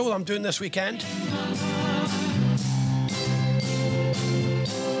Disco I'm doing this weekend.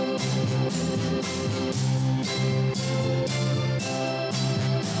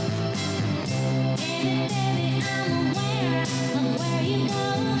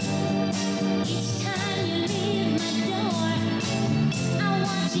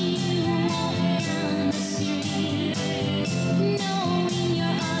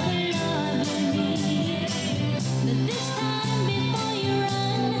 This time before you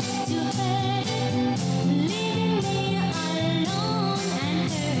run to bed,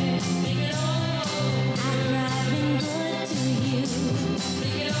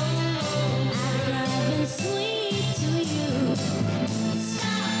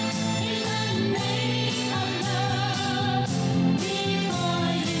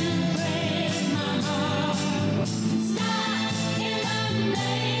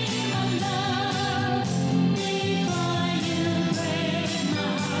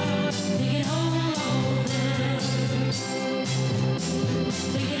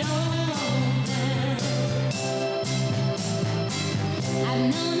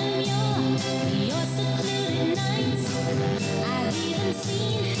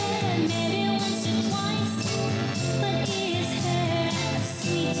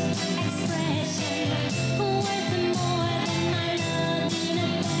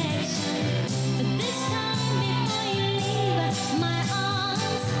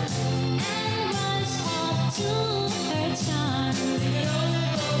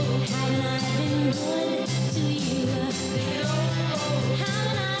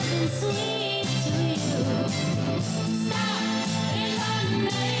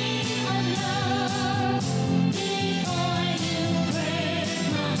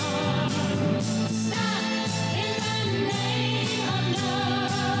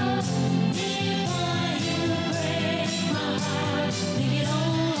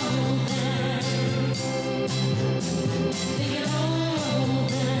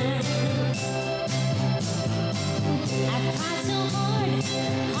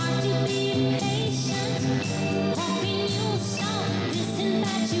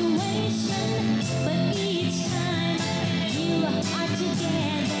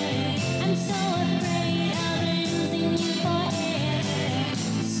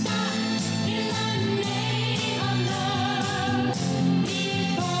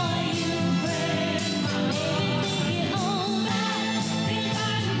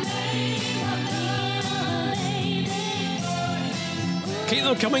 Keep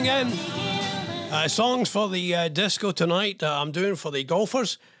them coming in. Songs for the disco tonight. I'm doing for the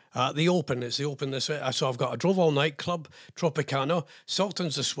golfers. The Open. It's the Open this way. So I've got a Drove All Night Club, Tropicana,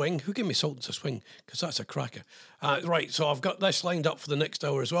 Sultan's the Swing. Who gave me Sultan's the Swing? Because that's a cracker. Right, so I've got this lined up for the next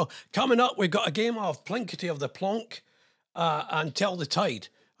hour as well. Coming up, we've got a game of Plinkety of the Plonk and Tell the Tide.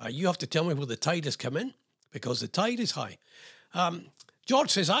 You have to tell me where the tide has come in, because the tide is high. George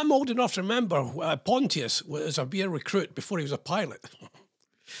says, I'm old enough to remember Pontius was a beer recruit before he was a pilot.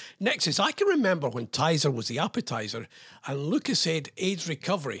 Nick says, I can remember when Tizer was the appetizer and Lucas said AIDS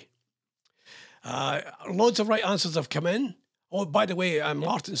recovery. Loads of right answers have come in. Oh, by the way,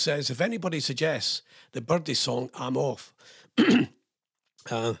 Martin says, if anybody suggests the Birdie song, I'm off.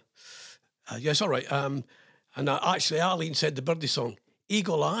 Yes, all right. And actually, Arlene said the Birdie song,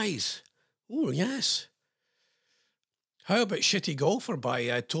 Eagle Eyes. Oh, yes. How about Shitty Golfer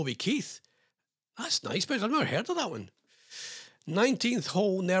by Toby Keith? That's nice, but I've never heard of that one. 19th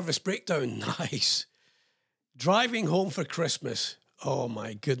Hole Nervous Breakdown. Nice. Driving Home for Christmas. Oh,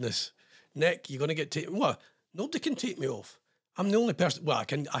 my goodness. Nick, you're going to get taken... Well, nobody can take me off. I'm the only person... Well, I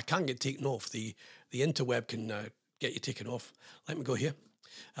can get taken off. The interweb can get you taken off. Let me go here.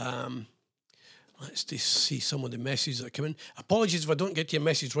 Let's just see some of the messages that come in. Apologies if I don't get to your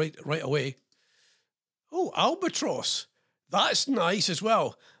message right away. Oh, Albatross. That's nice as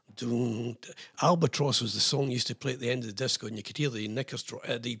well. Albatross was the song you used to play at the end of the disco, and you could hear the knickers drop.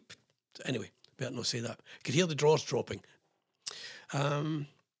 Anyway, better not say that. You could hear the drawers dropping.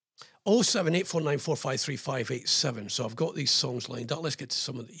 07849453587. So I've got these songs lined up. Let's get to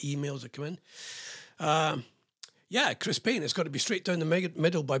some of the emails that come in. Yeah, Chris Payne. It's got to be Straight Down the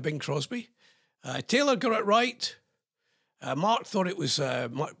Middle by Bing Crosby. Taylor got it right. Mark thought it was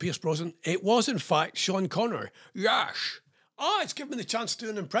Pierce Brosnan. It was, in fact, Sean Connery. Yes. It's given me the chance to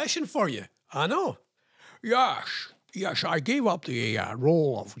do an impression for you. I know. Yes, I gave up the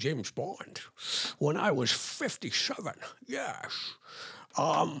role of James Bond when I was 57. Yes.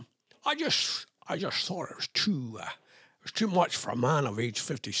 I just thought it was too much for a man of age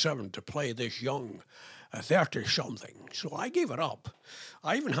 57 to play this young 30-something. So I gave it up.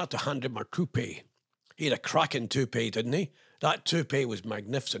 I even had to hand him my toupee. He had a cracking toupee, didn't he? That toupee was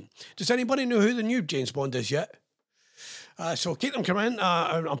magnificent. Does anybody know who the new James Bond is yet? So keep them coming.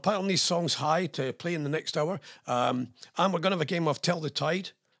 I'm piling these songs high to play in the next hour. And we're going to have a game of Tell the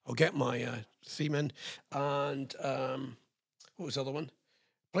Tide. I'll get my theme in. And what was the other one?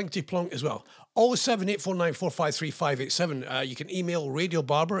 Plinkety Plonk as well. 07849453587. You can email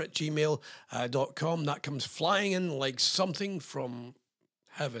radiobarber@gmail.com. That comes flying in like something from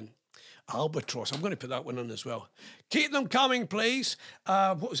heaven. Albatross. I'm going to put that one on as well. Keep them coming, please.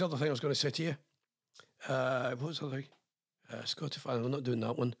 What was the other thing I was going to say to you? What was the other thing? Spotify. I'm not doing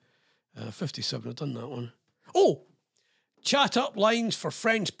that one. 57. I've done that one. Oh! Chat up lines for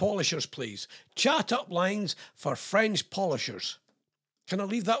French polishers, please. Chat up lines for French polishers. Can I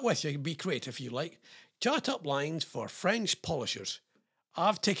leave that with you? Be creative if you like. Chat up lines for French polishers.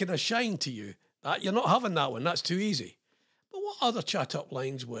 I've taken a shine to you. You're not having that one. That's too easy. But what other chat up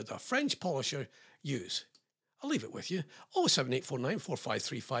lines would a French polisher use? I'll leave it with you.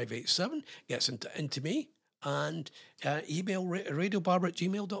 07849453587 gets into me, and email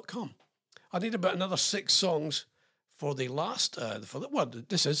radiobarber@gmail.com. I need about another 6 songs for the last,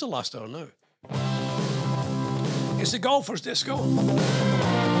 this is the last hour now. It's the Golfers Disco.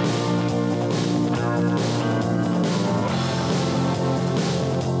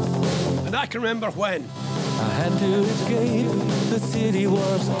 And I can remember when. I had to escape, the city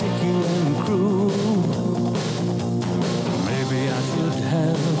was sticky and cruel. Maybe I should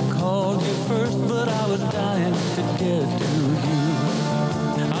have called you first, but I was dying to get to you.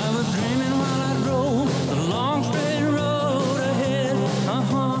 I was dreaming while I drove the long straight road ahead.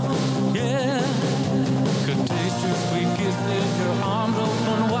 Yeah. Could taste your sweet kisses, your arms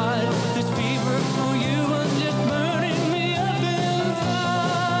open wide. This fever for you was just burning me up inside.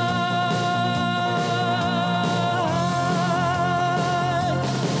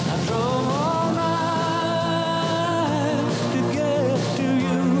 I drove all night to get to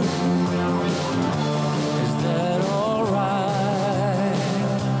you. Is that alright?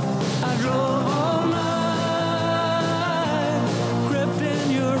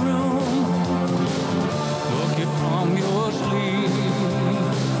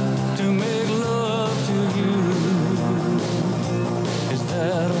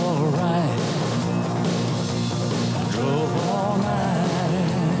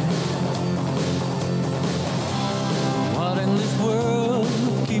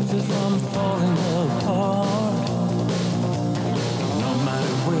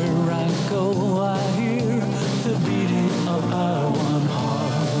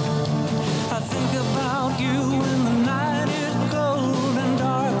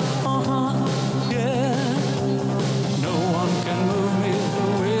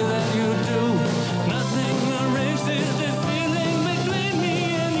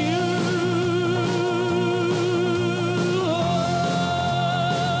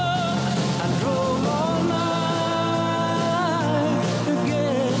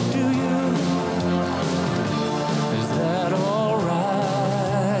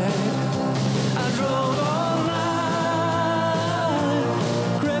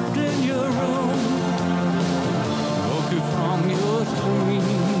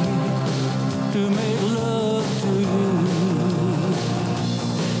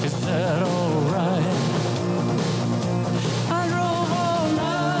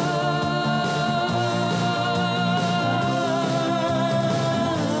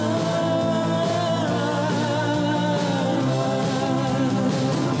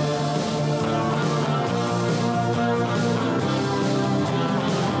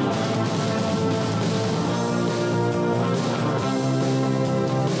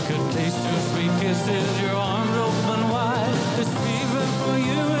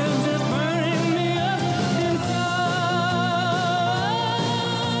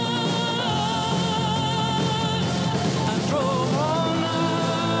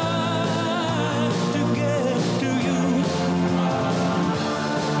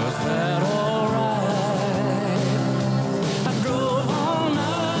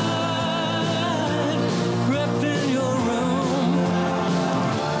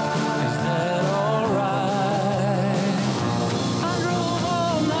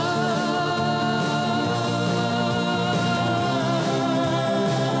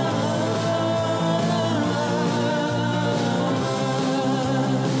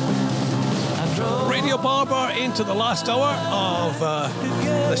 Radio Barbour into the last hour of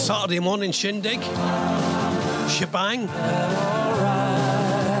the Saturday morning shindig. Shebang.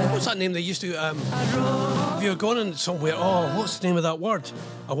 What's that name they used to... if you're going somewhere... Oh, what's the name of that word?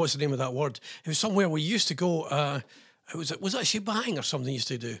 It was somewhere we used to go... was that shebang or something you used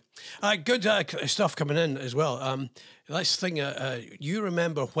to do? Good stuff coming in as well. This thing, you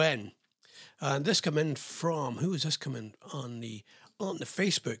remember when... And this come in from... Who is this coming on the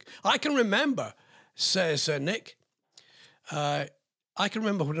Facebook? I can remember... Says Nick, I can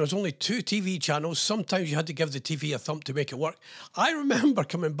remember when there was only 2 TV channels. Sometimes you had to give the TV a thump to make it work. I remember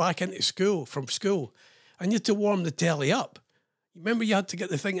coming back into school, and you had to warm the telly up. Remember you had to get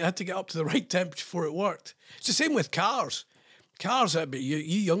the thing, it had to get up to the right temperature before it worked. It's the same with cars. Cars, but you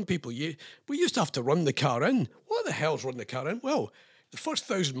young people, we used to have to run the car in. What the hell's run the car in? Well, the first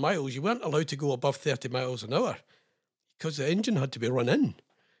 1,000 miles, you weren't allowed to go above 30 miles an hour because the engine had to be run in.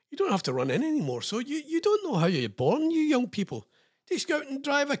 You don't have to run in anymore, so you don't know how you're born, you young people. Just go out and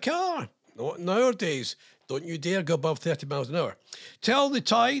drive a car. Not nowadays. Don't you dare go above 30 miles an hour. Tell the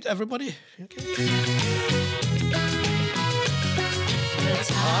tide, everybody. Okay. The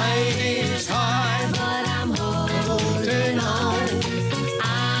tide is high, but I'm holding on.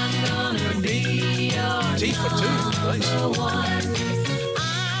 I'm gonna be your T for 2. Nice. one.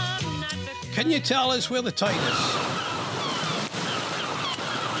 Can you tell us where the tide is?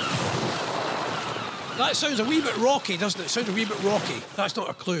 That sounds a wee bit rocky, doesn't it? Sounds a wee bit rocky. That's not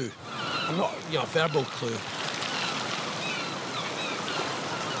a clue. I'm not, a verbal clue.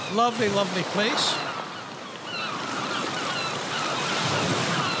 Lovely, lovely place.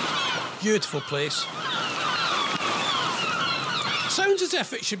 Beautiful place. Sounds as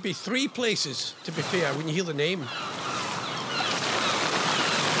if it should be 3 places, to be fair, when you hear the name.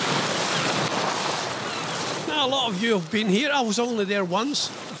 Now, a lot of you have been here. I was only there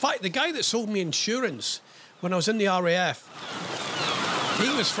once. In fact, the guy that sold me insurance when I was in the RAF, he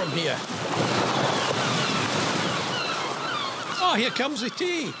was from here. Oh, here comes the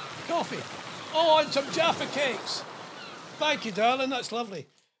tea, coffee. Oh, and some Jaffa cakes. Thank you, darling. That's lovely.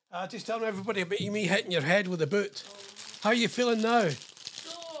 Just telling everybody about me hitting your head with a boot. How are you feeling now?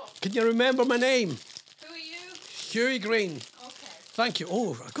 Can you remember my name? Who are you? Huey Green. Okay. Thank you.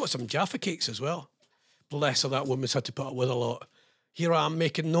 Oh, I got some Jaffa cakes as well. Bless her, that woman's had to put up with a lot. Here I am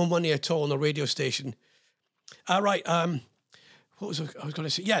making no money at all on a radio station. Right, what was I was going to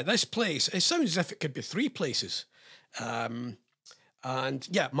say? Yeah, this place, it sounds as if it could be 3 places. And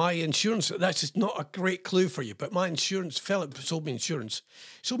yeah, my insurance, that's just not a great clue for you, but my insurance, Philip sold me insurance.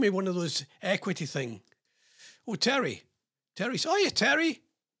 Sold me one of those equity thing. Oh, Terry. Terry's, oh yeah, Terry.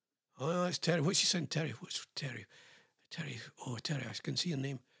 Oh, that's Terry. What's she saying, Terry? What's Terry? Terry, oh, Terry, I can see your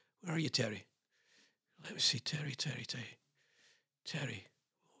name. Where are you, Terry? Let me see, Terry. You tell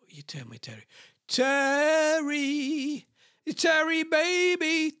me, Terry. Terry,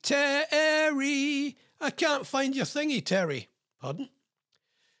 baby, Terry. I can't find your thingy, Terry. Pardon?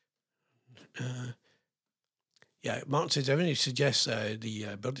 Yeah, Martin says, everybody suggests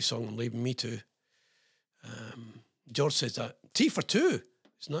the Birdie song, I'm Leaving Me To. George says that. T for 2.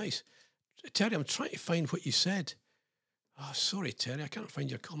 It's nice. Terry, I'm trying to find what you said. Oh, sorry, Terry, I can't find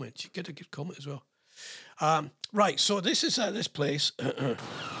your comment. You get a good comment as well. Right, so this is this place.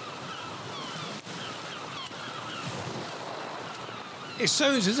 It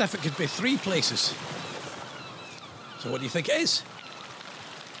sounds as if it could be 3 places. So what do you think it is?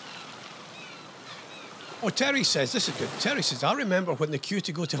 Oh, Terry says, this is good. Terry says, I remember when the queue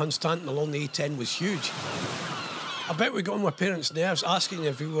to go to Hunstanton along the A10 was huge. I bet we got on my parents' nerves asking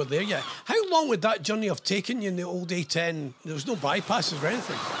if we were there yet. How long would that journey have taken you in the old A10? There was no bypasses or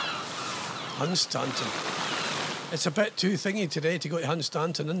anything. Hunstanton. It's a bit too thingy today to go to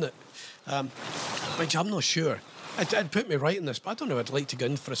Hunstanton, isn't it? Which I'm not sure. It'd put me right in this, but I don't know. I'd like to go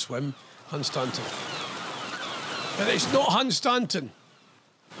in for a swim, Hunstanton. But it's not Hunstanton.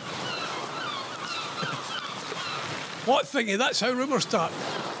 What thingy? That's how rumours start.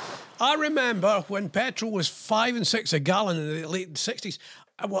 I remember when petrol was 5 and 6 a gallon in the late 60s.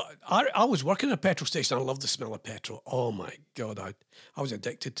 I was working at a petrol station. I loved the smell of petrol. Oh my God, I was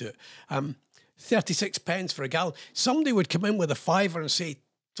addicted to it. 36 pence for a gallon. Somebody would come in with a fiver and say,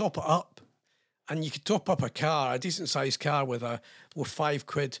 top it up. And you could top up a car, a decent sized car with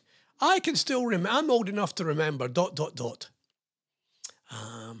 £5. I can still remember, I'm old enough to remember, ...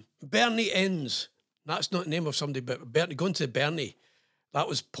 Bernie Inns. That's not the name of somebody, but Bernie, going to Bernie. That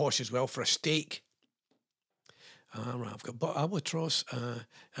was posh as well for a steak. Right, I've got Albatross.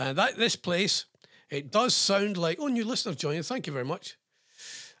 This place, it does sound like, oh, new listeners joining, thank you very much.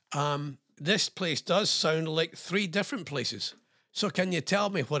 This place does sound like 3 different places. So can you tell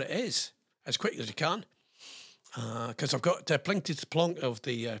me what it is? as quick as you can, because I've got plenty of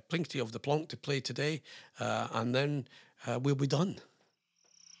the plonk to play today, and then we'll be done.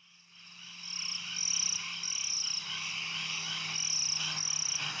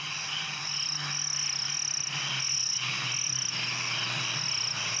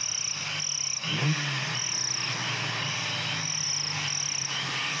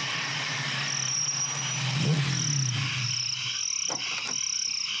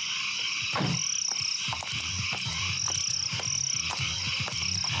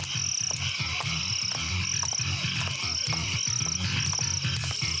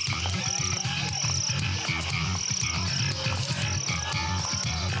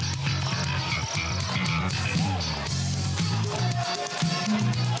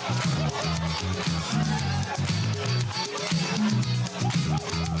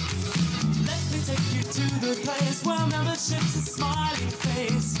 Let me take you to the place where membership's a smiling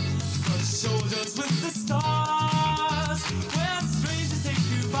face, brush shoulders with the stars, where strangers take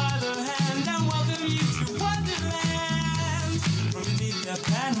you by the hand and welcome you to Wonderland from beneath their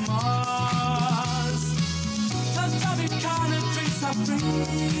Panamas. The kind of drinks are free,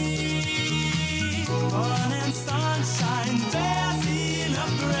 fun and sunshine, there's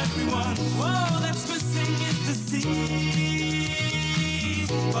enough for everyone. Whoa, that's missing is the sea.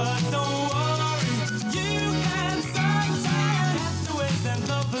 But don't worry, you can sunshine. Castaways and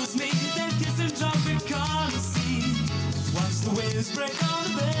lovers meet, they kiss and jump in sea. Watch the waves break on the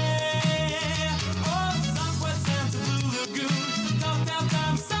bay. Oh, Southwest Santa Blue Lagoon, cocktail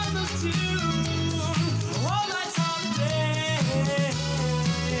time, Sandals tune. All night holiday.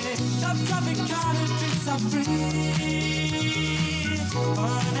 The Tropicana drinks are free.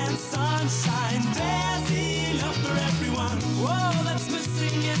 Fun and sunshine, there's enough for everyone. Whoa, that's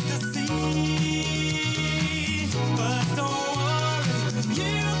missing is the sea. But don't worry,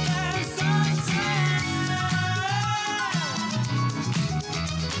 you can sunshine.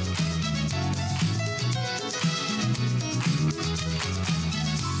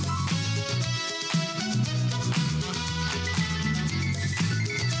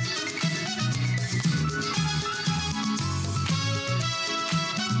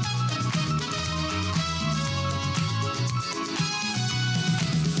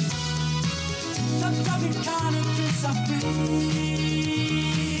 The kind of drinks are free.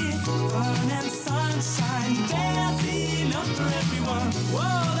 Fun and sunshine, there's enough for everyone.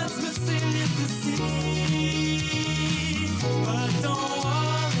 Whoa, that's missing is the sea. But don't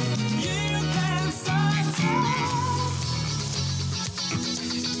worry, you can sunshine.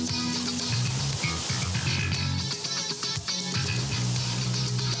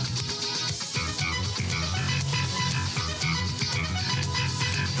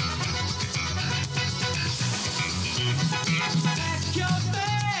 Pack your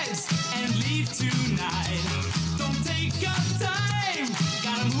bags and leave tonight. Don't take your time.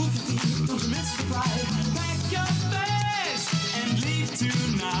 Gotta move your feet, don't you miss the flight. Pack your bags and leave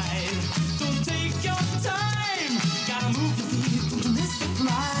tonight. Don't take your time. Gotta move your feet, don't you miss the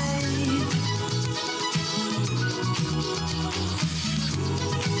flight.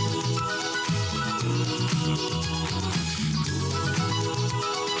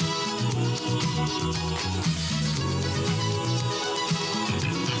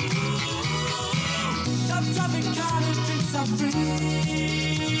 The Tropicana drinks are free.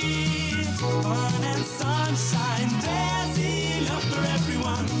 Fun and sunshine, there's enough for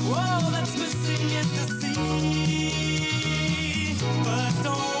everyone. Whoa, that's missing is the sea. But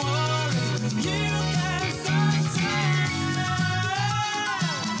don't worry, you can sunshine.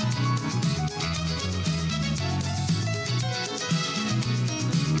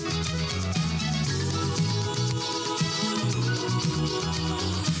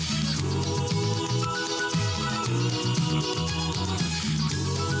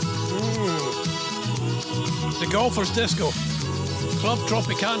 The Golfers Disco, Club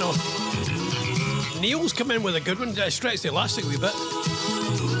Tropicano. Neil's come in with a good one. Stretch the elastic a wee bit.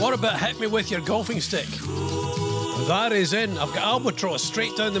 What about Hit Me With Your Golfing Stick? That is in. I've got Albatross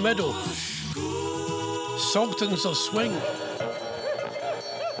straight down the middle. Sultans of Swing.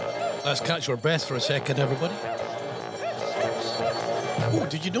 Let's catch our breath for a second, everybody. Oh,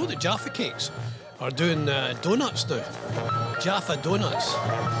 did you know that Jaffa Cakes are doing donuts now? Jaffa Donuts.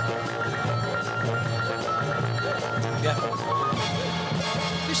 Yeah.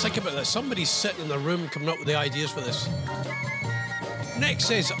 Just think about this. Somebody's sitting in their room coming up with the ideas for this. Nick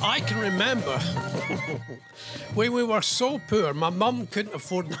says, I can remember when we were so poor, my mum couldn't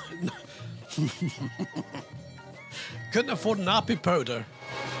afford nappy powder,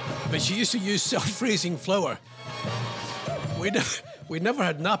 but she used to use self-raising flour. We never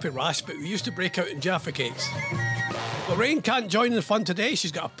had nappy rash, but we used to break out in Jaffa cakes. Lorraine can't join the fun today.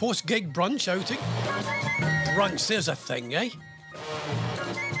 She's got a post-gig brunch outing. Brunch, there's a thing, eh?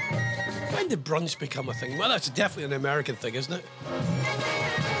 When did brunch become a thing? Well, that's definitely an American thing, isn't it?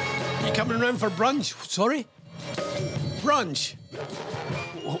 You coming around for brunch? Sorry? Brunch?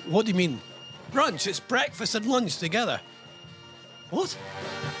 What do you mean? Brunch, it's breakfast and lunch together. What?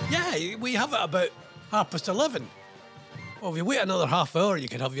 Yeah, we have it about 11:30. Well, if you wait another half hour, you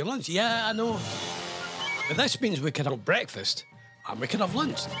can have your lunch. Yeah, I know. But this means we can have breakfast and we can have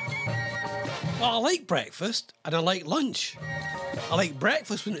lunch. Well, I like breakfast and I like lunch. I like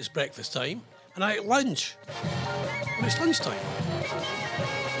breakfast when it's breakfast time, and I like lunch when it's lunchtime.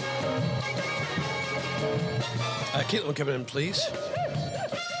 Caitlin, come in, please.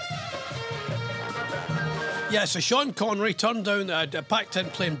 Yeah, so Sean Connery turned down a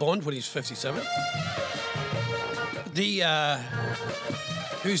Pac-10 playing Bond when he's 57.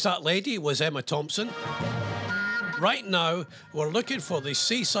 Who's that lady? Was Emma Thompson. Right now, we're looking for the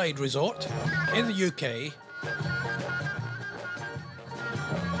seaside resort in the UK.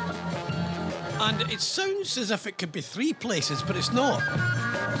 And it sounds as if it could be 3 places, but it's not.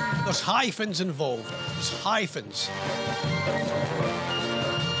 There's hyphens involved. There's hyphens.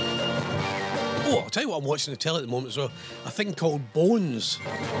 Oh, I'll tell you what I'm watching the telly at the moment. So a thing called Bones.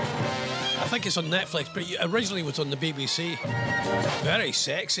 I think it's on Netflix, but it originally was on the BBC. Very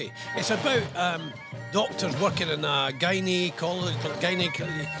sexy. It's about doctors working in a gynae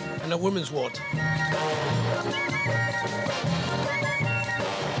in a women's ward.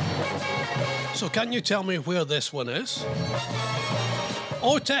 So can you tell me where this one is?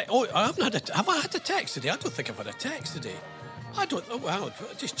 I haven't had have I had a text today? I don't think I've had a text today. I don't. Oh, wow.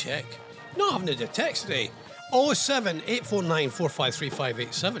 Just check. No, I haven't had a text today. 07849 453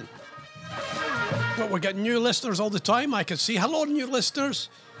 587. But we're getting new listeners all the time. I can see. Hello, new listeners.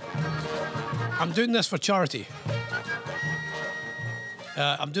 I'm doing this for charity.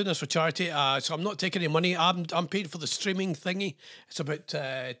 So I'm not taking any money. I'm paid for the streaming thingy. It's about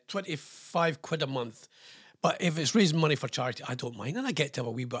 25 quid a month. But if it's raising money for charity, I don't mind, and I get to have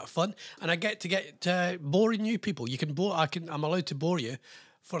a wee bit of fun, and I get to boring you people. You can bore. I'm allowed to bore you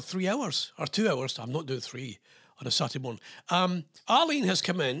for 3 hours or 2 hours. I'm not doing 3 on a Saturday morning. Arlene has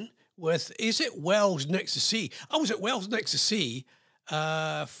come in with, is it Wells Next to Sea? I was at Wells Next to Sea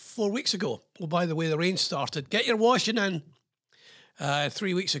 4 weeks ago. Oh, by the way, the rain started. Get your washing in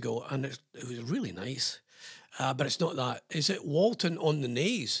 3 weeks ago, and it was really nice. But it's not that. Is it Walton on the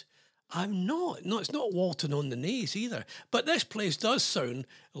Naze? I'm not. No, it's not Walton on the Naze either. But this place does sound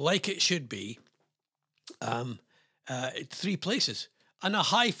like it should be 3 places. And a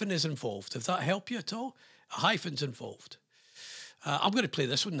hyphen is involved. Does that help you at all? A hyphen's involved. I'm going to play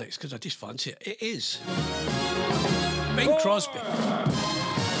this one next because I just fancy it. It is Bing Crosby.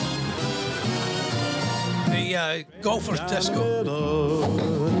 The Golfer's Disco.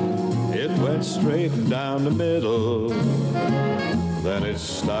 It went straight down the middle. Then it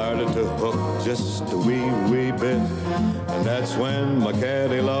started to hook just a wee bit. And that's when my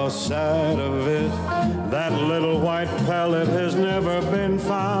caddy lost sight of it. That little white pellet has never been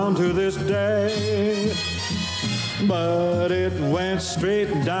found to this day. But it went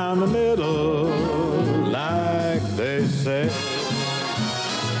straight down the middle, like they say.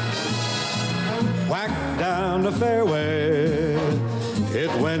 Whack down the fairway.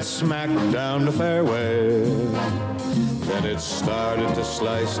 It went smack down the fairway. Then it started to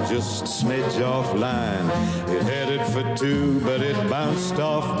slice just a smidge off line. It headed for 2, but it bounced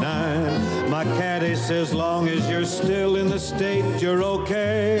off 9. My caddy says, long as you're still in the state, you're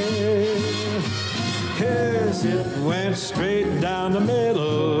okay. Yes, it went straight down the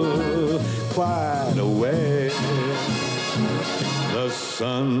middle, quite a way. The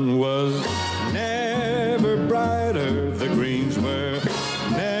sun was never brighter, the greens were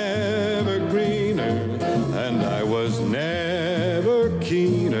never greener, and I was never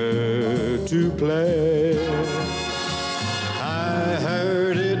keener to play. I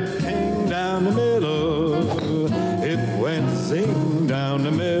heard it came down the middle, it went zing down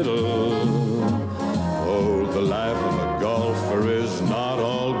the middle. Oh, the life of a golfer is not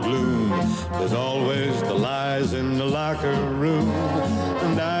all gloom. There's always the lies in the locker room,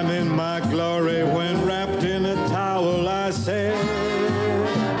 and I'm in my glory when wrapped in a towel I say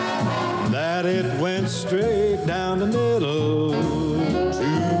that it went straight down the middle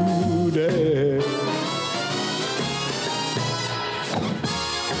today.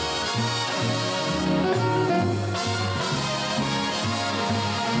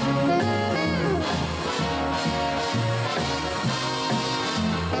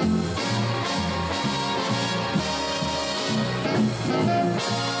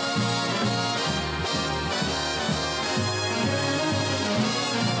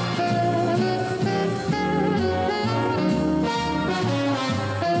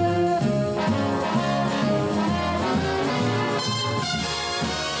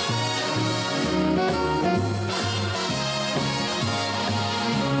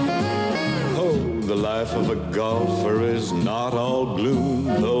 life of a golfer is not all gloom,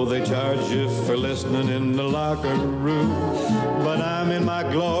 though they charge you for listening in the locker room. But I'm in my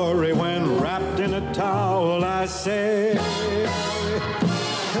glory when wrapped in a towel I say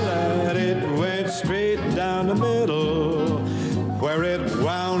that it went straight down the middle. Where it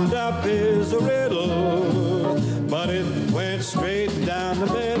wound up is a riddle, but it went straight down the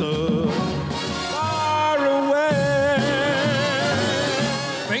middle, far away.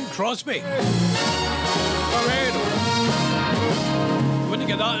 Bing Crosby. Wouldn't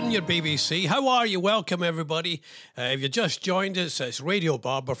get that in your BBC. How are you? Welcome, everybody. If you just joined us, it's Radio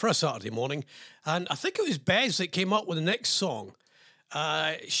Barbour for a Saturday morning. And I think it was Bez that came up with the next song,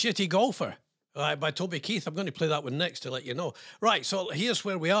 Shitty Golfer. By Toby Keith. I'm going to play that one next to let you know. Right, so here's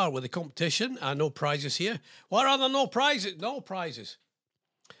where we are with the competition. No prizes here. What are there? No prizes? No prizes.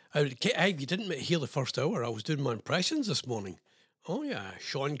 Hey, you didn't hear the first hour. I was doing my impressions this morning. Oh, yeah.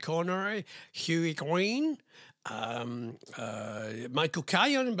 Sean Connery, Hughie Green, Michael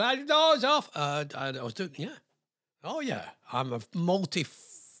Caine, and I was doing, yeah. Oh, yeah. I'm a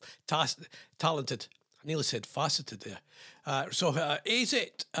multi-talented. I nearly said faceted there. Is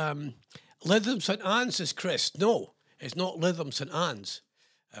it... Lytham St Anne's, says Chris. No, it's not Lytham St Anne's.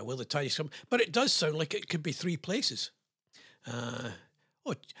 Will the tiny come? But it does sound like it could be three places.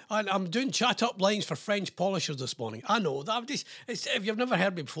 I'm doing chat up lines for French polishers this morning. I know that. If you've never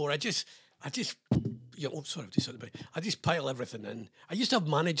heard me before, I just pile everything in. I used to have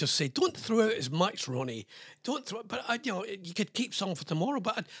managers say, "Don't throw out as much, Ronnie. Don't throw." But you could keep some for tomorrow.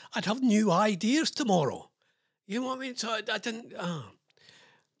 But I'd have new ideas tomorrow. You know what I mean? So I didn't.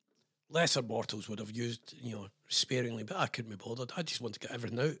 Lesser mortals would have used, sparingly, but I couldn't be bothered. I just want to get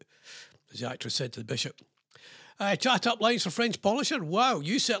everything out, as the actress said to the bishop. Chat up lines for French polisher. Wow,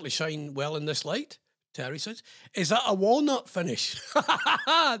 you certainly shine well in this light, Terry says. Is that a walnut finish?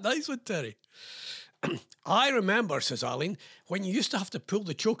 Nice one, Terry. I remember, says Arlene, when you used to have to pull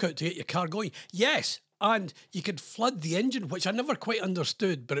the choke out to get your car going. Yes, and you could flood the engine, which I never quite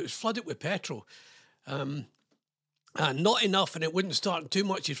understood, but it was flooded with petrol. Not enough, and it wouldn't start too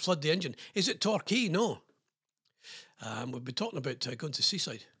much, you'd flood the engine. Is it Torquay? No. We've been talking about going to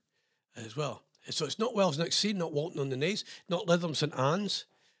Seaside as well. So it's not Wells Next Sea, not Walton on the Naze, not Lytham St Anne's,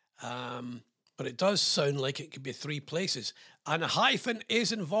 but it does sound like it could be three places. And a hyphen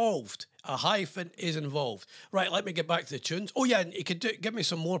is involved. Right, let me get back to the tunes. Oh, yeah, and you could give me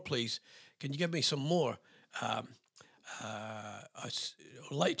some more, please. Can you give me some more?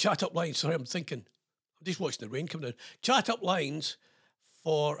 Like chat up lines, sorry, I'm thinking. I'm just watching the rain come down. Chat up lines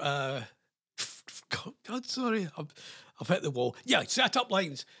for... God, sorry. I've hit the wall. Yeah, chat up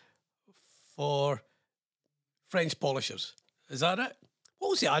lines for French polishers. Is that it? What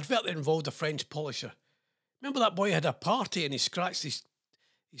was the advert that involved a French polisher? Remember that boy had a party and he scratched his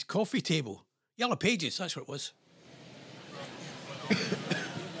coffee table? Yellow Pages, that's what it was.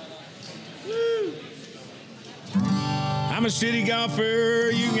 I'm a shitty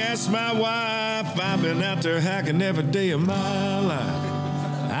golfer, you can ask my wife. I've been out there hacking every day of my life.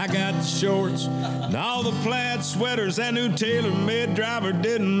 I got the shorts and all the plaid sweaters. That new tailor-made driver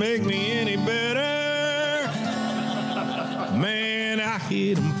didn't make me any better. Man, I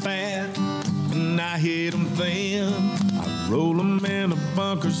hit 'em fat and I hit 'em thin. I roll 'em in the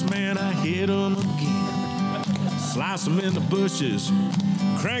bunkers, man, I hit 'em again. Slice 'em in the bushes,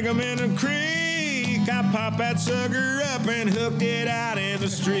 crank 'em in the creek. I pop that sucker up and hooked it out in the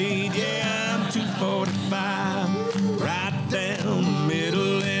street. Yeah, I'm 245, right down the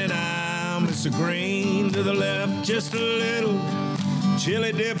middle, and I'm Mr. Green to the left, just a little.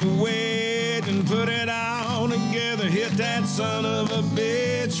 Chili dip a wedge and put it all together. Hit that son of a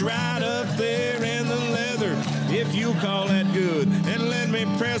bitch right up there in the leather. If you call that good, and let me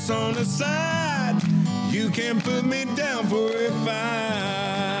press on the side, you can put me down for a fine.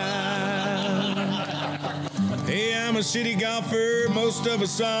 Hey, I'm a shitty golfer, most of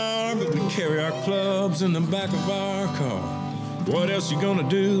us are, but we carry our clubs in the back of our car. What else you gonna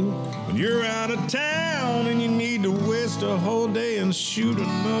do when you're out of town and you need to waste a whole day and shoot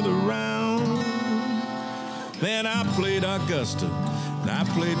another round? Man, I played Augusta, and I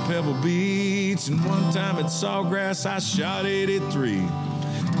played Pebble Beach, and one time at Sawgrass I shot 83.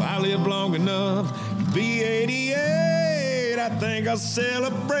 If I live long enough to be 88, I think I'll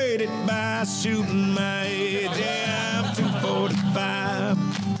celebrate it by shooting my age. Yeah, I'm 245,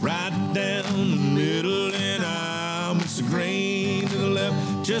 right down the middle, and I'm Mr. Green to the left,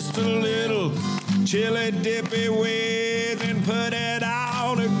 just a little chili dippy wedge, and put it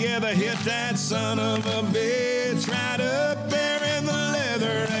all together. Hit that son of a bitch right up there in the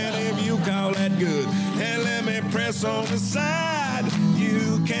leather, and if you call that good, and let me press on the side,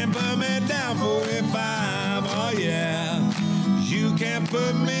 you can't put me down 45. Oh yeah, you can't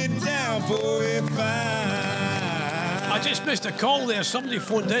put me down 45. I just missed a call there. Somebody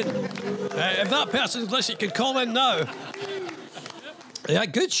phoned in. If that person's listening, you can call in now. Yeah,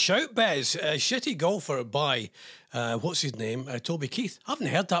 good shout, Bez. Shitty Golfer by, what's his name? Toby Keith. I haven't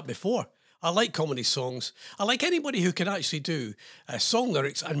heard that before. I like comedy songs. I like anybody who can actually do song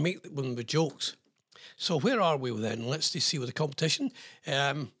lyrics and make them with jokes. So where are we then? Let's just see with the competition.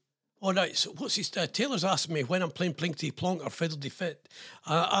 All right, so what's this? Taylor's asking me when I'm playing Plinkety Plonk or Fiddledy Fit.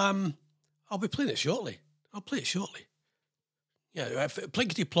 I'll be playing it shortly. I'll play it shortly. Yeah,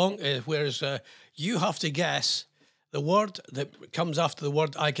 Plinkety Plonk, whereas you have to guess the word that comes after the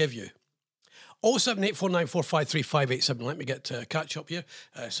word I give you. 07849453587. Let me get catch up here.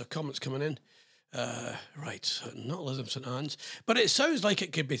 So comments coming in. Right, so not Lytham St Anne's. But it sounds like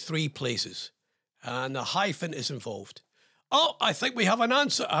it could be 3 places. And a hyphen is involved. Oh, I think we have an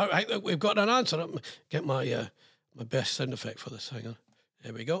answer. I think we've got an answer. Get my my best sound effect for this. Hang on.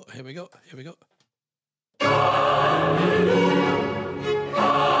 Here we go. Here we go. Here we go.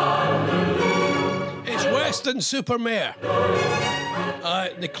 It's Weston-super-Mare.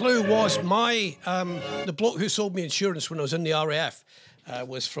 The clue was my the bloke who sold me insurance when I was in the RAF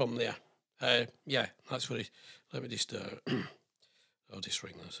was from there. Yeah, that's what he. Let me just. I'll just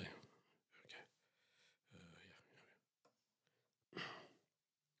ring that. Okay. Yeah.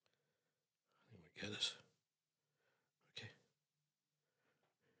 Let me get this. Okay.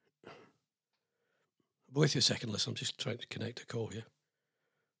 I'll be with you a second, listen. I'm just trying to connect a call here,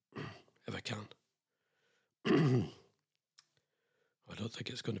 if I can. I don't think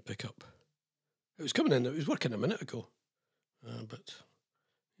it's going to pick up. It was coming in. It was working a minute ago, but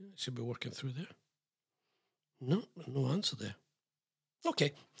yeah, it should be working through there. No answer there.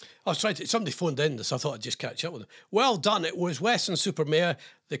 Okay, I was trying to. Somebody phoned in, so I thought I'd just catch up with them. Well done. It was Weston-super-Mare.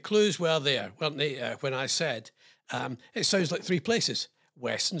 The clues were there, weren't they? When I said it sounds like 3 places.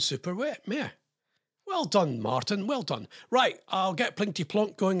 Weston-super-Mare. Well done, Martin. Well done. Right, I'll get Plinkety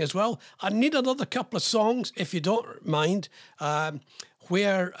Plonk going as well. I need another couple of songs, if you don't mind, for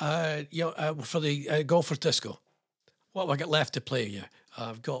the Golfers Disco. What have I got left to play here?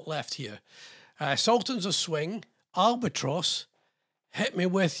 I've got left here Sultans of Swing, Albatross, Hit Me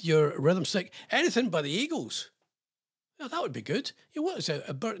With Your Rhythm Stick, anything by the Eagles. Yeah, that would be good. Yeah, what is it?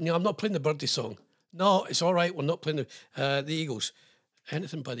 No, I'm not playing the Birdie song. No, it's all right. We're not playing the Eagles.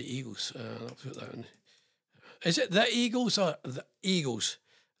 Anything by the Eagles. I'll put that in. Is it the Eagles or the Eagles?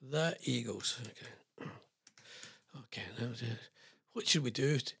 The Eagles. Okay. Now, what should we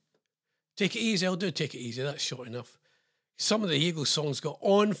do? Take It Easy. I'll do Take It Easy. That's short enough. Some of the Eagles songs go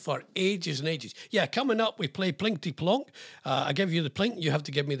on for ages and ages. Yeah, coming up, we play Plinkety Plonk. I give you the plink. You have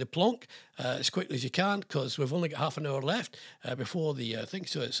to give me the plonk as quickly as you can because we've only got half an hour left before the thing.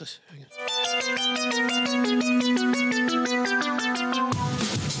 So it's this.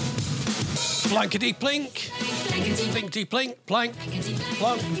 Blankety plink, plinkety plink, plank,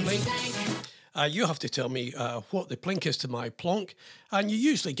 plonk, plink. You have to tell me what the plink is to my plonk, and you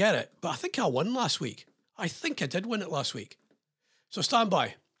usually get it, but I think I won last week. I think I did win it last week. So stand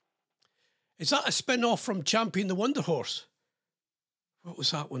by. Is that a spin-off from Champion the Wonder Horse? What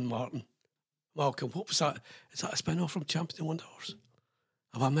was that one, Martin? Malcolm, what was that? Is that a spin-off from Champion the Wonder Horse?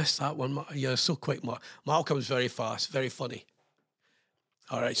 Have I missed that one? You're so quick, Malcolm's very fast, very funny.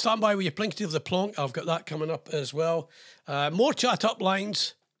 All right, stand by with your plinkety of the plonk. I've got that coming up as well. More chat up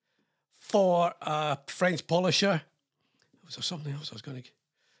lines for French Polisher. Was there something else I was going to...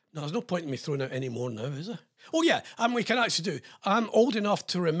 No, there's no point in me throwing out any more now, is there? Oh, yeah, and we can actually do... I'm old enough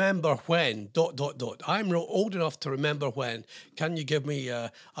to remember when... ... I'm old enough to remember when. Can you give me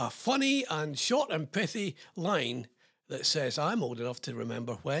a funny and short and pithy line that says, I'm old enough to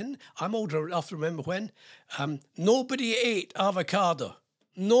remember when? I'm old enough to remember when? Nobody ate avocado.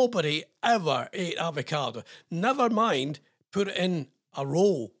 Nobody ever ate avocado. Never mind, put it in a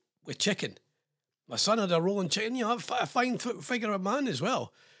roll with chicken. My son had a roll and chicken. You know, a fine figure of man as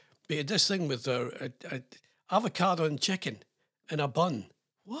well. But he had this thing with avocado and chicken in a bun.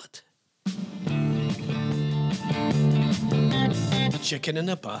 What? Chicken in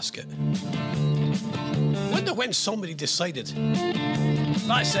a basket. Wonder when somebody decided,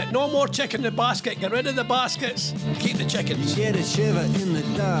 that's it, no more chicken in the basket, get rid of the baskets, keep the chickens. You get a shiver in the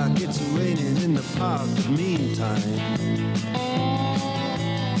dark, it's raining in the park, but meantime,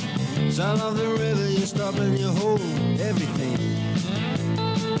 sound of the river, you stop and you hold everything.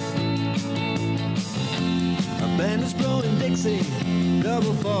 A band is blowing Dixie,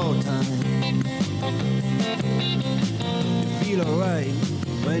 double fall time. You feel alright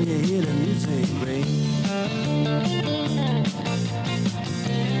when you hear the music ring.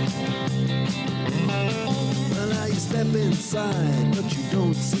 inside, but you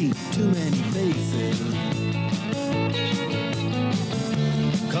don't see too many faces.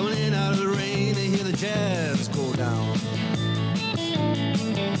 Coming in out of the rain, they hear the jazz go down.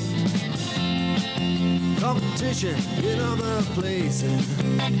 Competition in other places.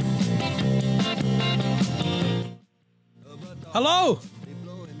 Hello?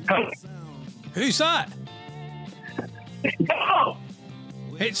 Who's that? Donald!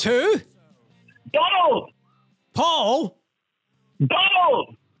 It's who? Donald! Paul?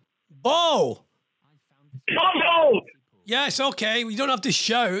 Donald! Bo? Donald! Yes, okay. We don't have to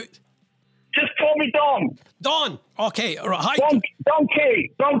shout. Just call me Don. Don. Okay. All right. Hi.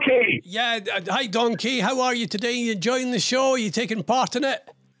 Donkey. Donkey. Yeah. Hi, Donkey. How are you today? You enjoying the show? Are you taking part in it?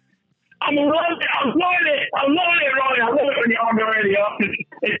 I'm loving it. I'm loving it. I'm loving it, Ronnie. I love it when you're on the radio.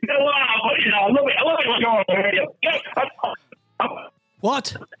 It's been a while, but, you know, I love it. I love it when you're on the radio.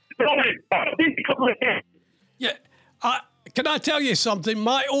 What? Yeah. Can I tell you something?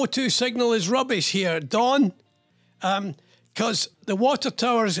 My O2 signal is rubbish here, Don. Because the water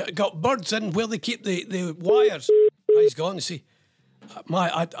tower's got birds in where they keep the wires. Oh, he's gone. See,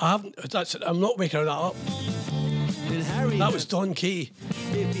 I haven't. I'm not making that up. That was Don Key.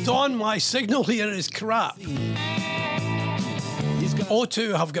 Don, my signal here is crap.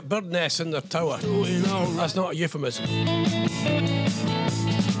 O2 have got bird nests in their tower. That's not a euphemism.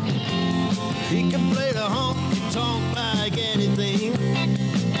 He can play the honky-tonk like anything.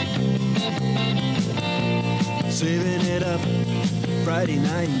 Saving it up Friday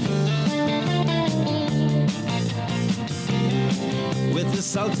night with the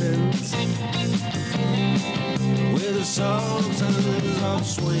Sultans, with the Sultans of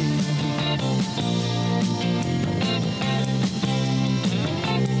Swing.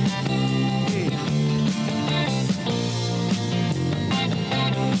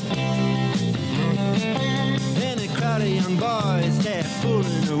 And a crowd of young boys, they're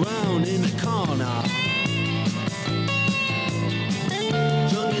fooling around in the corner.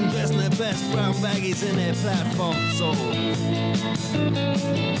 Young and dressed in their best brown baggies in their platform soles.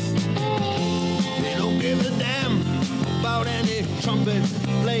 They don't give a damn about any trumpet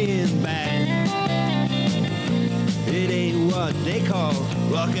playing band. It ain't what they call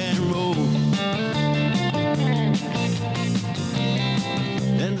rock and roll.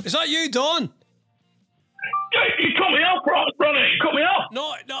 Is that you, Don? You cut me off, Ronnie. You cut me off.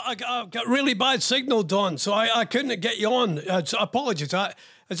 No, I got really bad signal, Don, so I couldn't get you on. So apologies.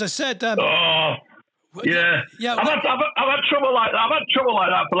 As I said... Yeah. Yeah. I've had trouble like that. I've had trouble like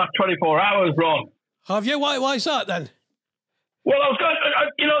that for the last 24 hours, Ron. Have you? Why is that, then? Well, I was going...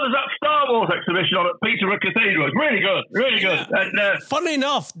 there's that Star Wars exhibition on at Peterborough Cathedral. It's really good. Really good. Yeah. And, funny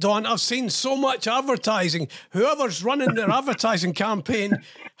enough, Don, I've seen so much advertising. Whoever's running their advertising campaign...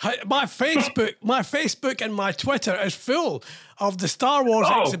 My Facebook and my Twitter is full of the Star Wars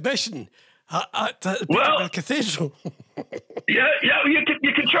exhibition at the Peterborough Cathedral. yeah, you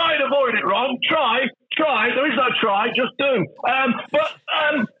can try and avoid it, Ron. Try. There is no try, just do. I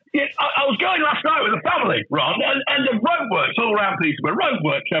was going last night with the family, Ron, and the roadworks all around Peterborough,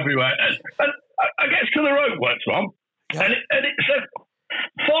 roadworks everywhere. And I get to the roadworks, Ron, and it said,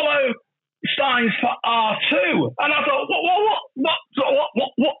 follow signs for R2. And I thought,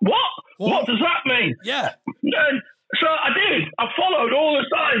 what does that mean? Yeah. And so I did. I followed all the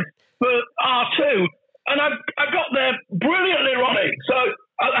signs for R2, and I got there brilliantly, Ronnie. So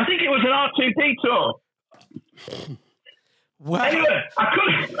I think it was an R2 detour. Wow. Anyway, I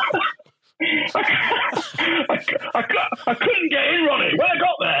couldn't get in, Ronnie. When I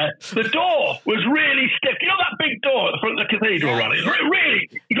got there, the door was really stiff. You know that big door at the front of the cathedral, Ronnie? Really,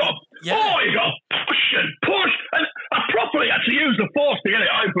 you got to push and push. And I properly had to use the force to get it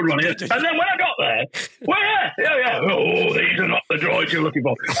open, Ronnie. And then when I got there, these are not the droids you're looking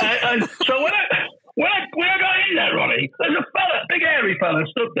for. And so when I got in there, Ronnie, there's a fella, big hairy fella,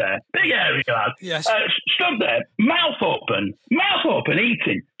 stood there, big hairy lad, stood there, mouth open,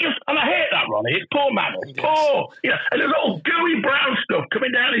 eating. And I hate that, Ronnie. It's poor manners. Yes. Poor. Yeah. And there's all gooey brown stuff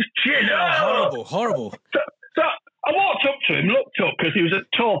coming down his chin. Horrible. So I walked up to him, looked up, because he was a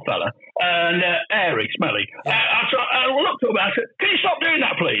tall fella and hairy, smelly. I looked up and I said, can you stop doing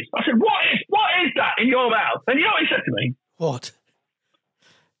that, please? I said, what is that in your mouth? And you know what he said to me? What?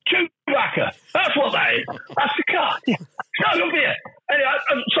 Chewbacca. That's what that is. That's the car. Shut up here. Anyway,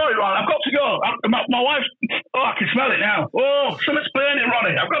 I'm sorry, Ron. I've got to go. My wife's... I can smell it now. Oh, something's burning,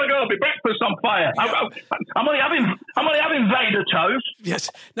 Ronnie. I've got to go. My breakfast's on fire. Yeah. I'm only having Vader toast. Yes.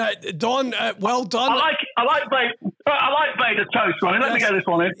 Now, Don, well done. I like Vader toast, Ronnie. Let me get this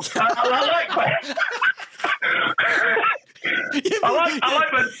one in. I like Vader. I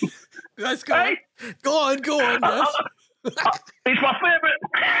like Vader. Let's go. Hey? Go on. Yes. It's my favourite.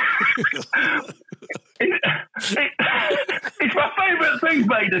 It's my favourite thing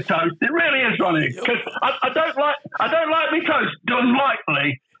made of toast. It really is, Ronnie. Because I don't like me toast done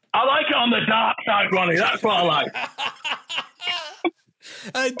lightly. I like it on the dark side, Ronnie. That's what I like.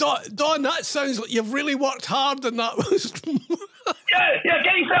 Don, that sounds like you've really worked hard on that. Yeah,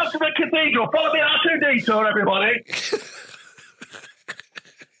 get yourself to the cathedral. Follow me on our 2 detour, everybody.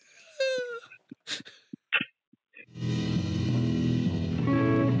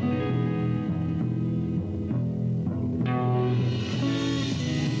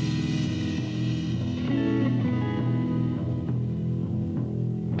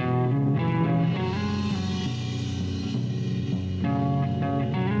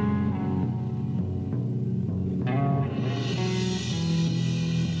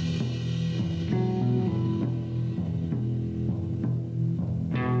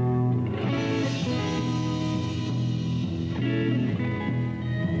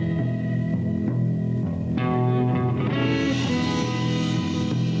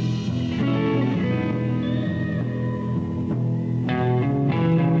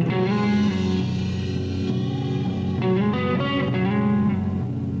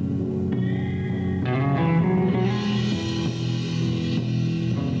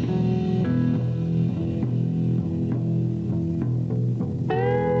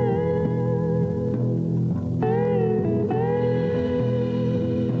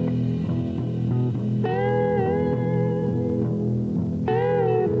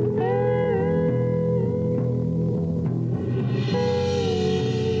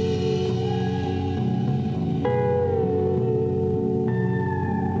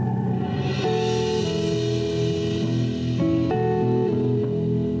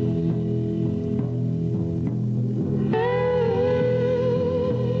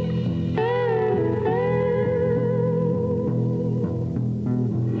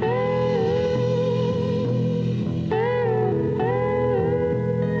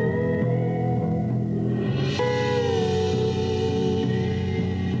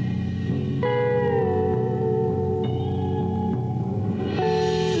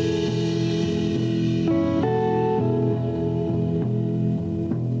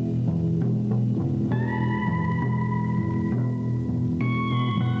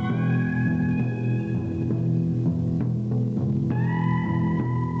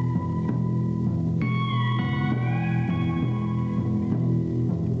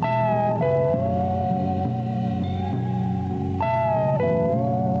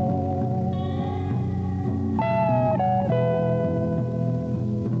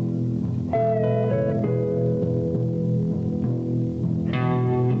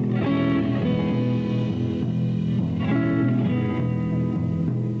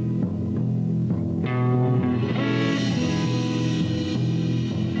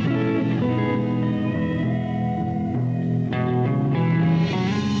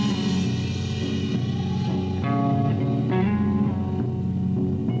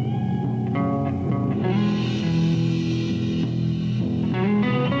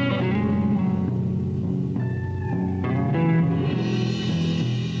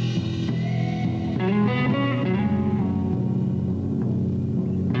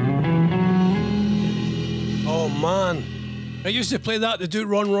 Man, I used to play that to do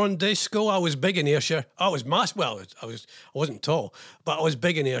Run Disco. I was big in Ayrshire. I was I wasn't tall, but I was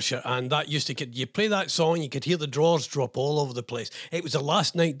big in Ayrshire, and that used to get you play that song. You could hear the drawers drop all over the place. It was a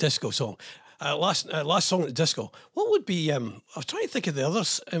last night disco song. Last song at the disco. What would be? I was trying to think of the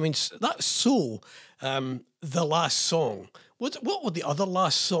others. I mean, that's so. The last song. What were the other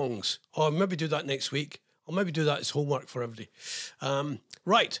last songs? Oh, I'll maybe do that next week. I'll maybe do that as homework for everybody.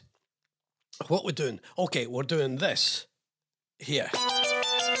 Right. What we're doing? Okay, we're doing this here.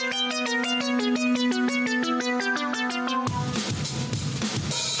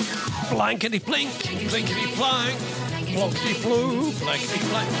 Blankety blink, blinkety plank, blonkety blue, blankety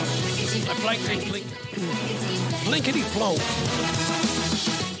blank, blankety blink, blinkety plonk,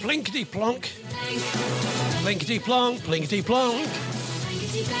 blinkety plonk, blinkety plonk, blinkety plonk.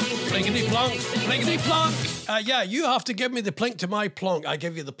 Plinkety plonk, plinkety plonk. Yeah, you have to give me the plink to my plonk. I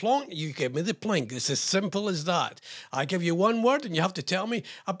give you the plonk, you give me the plink. It's as simple as that. I give you one word and you have to tell me.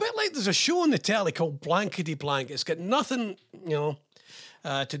 A bit like there's a show on the telly called Blankety Blank. It's got nothing, to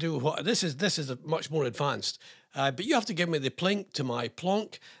do with what this is much more advanced. But you have to give me the plink to my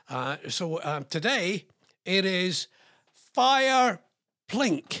plonk. So today it is fire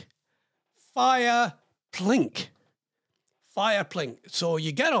plink. Fire plink. Fire Plink. So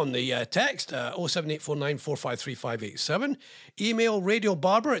you get on the text 07849453587, email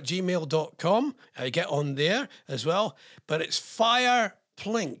radiobarber@gmail.com. You get on there as well. But it's Fire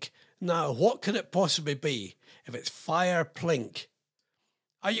Plink. Now, what could it possibly be if it's Fire Plink?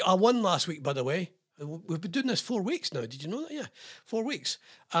 I won last week, by the way. We've been doing this 4 weeks now. Did you know that? Yeah, 4 weeks.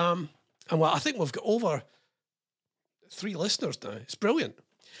 And well, I think we've got over 3 listeners now. It's brilliant.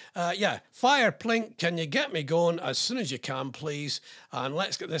 Fire Plink, can you get me going as soon as you can, please? And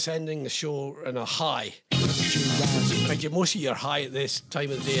let's get this ending the show in a high. But most of you are high at this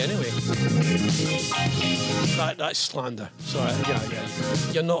time of the day anyway. That's slander. Sorry, yeah.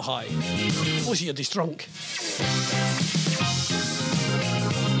 You're not high. Most of you are just drunk.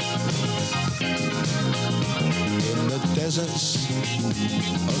 In the deserts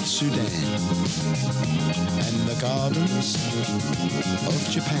of Sudan and the gardens of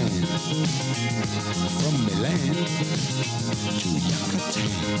Japan, from Milan to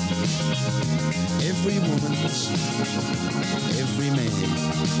Yucatan, every woman's, every man.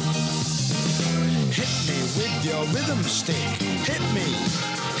 Hit me with your rhythm stick, hit me,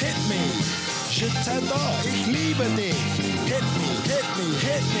 hit me. Je t'adore, ich liebe dich. Hit me, hit me,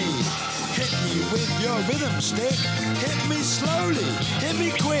 hit me. Hit me with your rhythm stick. Hit me slowly. Hit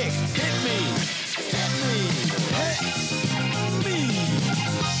me quick. Hit me. Hit me. Hit me.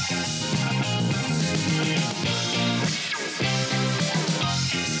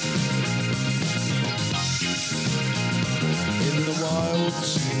 In the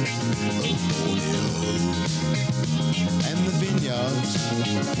wilds of Borneo and the vineyards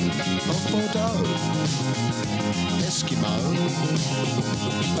of Bordeaux, Eskimo,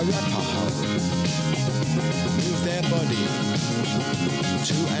 Arapaho, move their body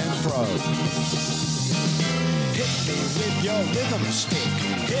to and fro. Hit me with your rhythm stick.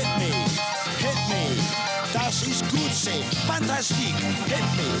 Hit me, hit me. Das ist gut, say fantastic. Hit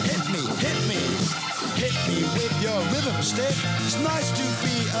me, hit me, hit me. Hit me with your rhythm stick. It's nice to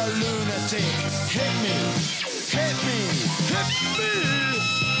be a lunatic. Hit me, hit me, hit me.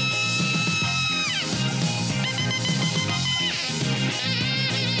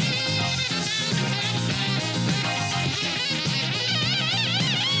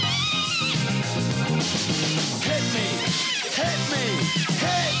 Hit me, hit me,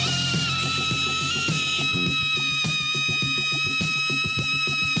 hit.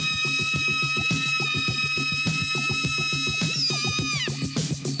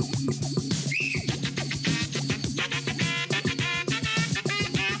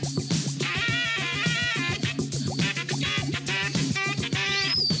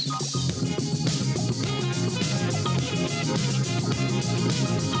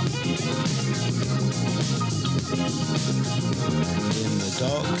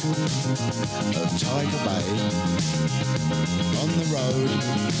 Dock of Tiger Bay, on the road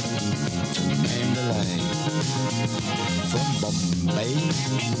to Mandalay, from Bombay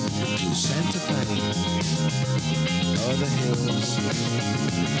to Santa Fe, o'er the hills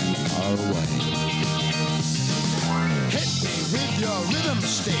and far away. Hit me with your rhythm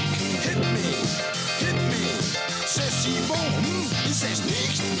stick, hit me, hit me. C'est si bon, c'est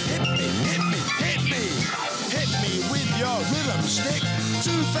sneak. Hit me, hit me, hit me. Hit me with your rhythm stick. 2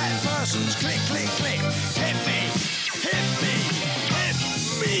 fat persons, click, click, click. Hit me, hit me, hit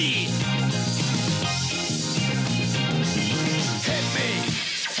me. Hit me,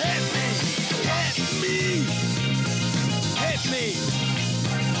 hit me, hit me. Hit me,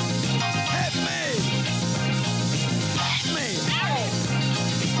 hit me. Hit me,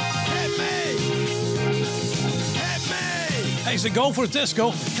 hit me. Hit me. It's the Golfer's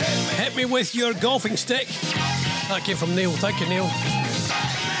Disco. Hit me with your golfing stick. That came from Neil. Thank you, Neil.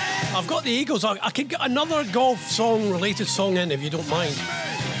 I've got the Eagles. I could get another golf song related song in if you don't mind.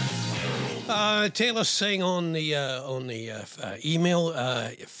 Taylor's saying on the email,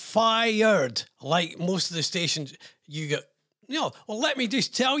 fired, like most of the stations you get. Well, let me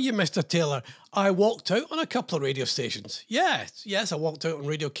just tell you, Mr. Taylor, I walked out on a couple of radio stations. Yes, I walked out on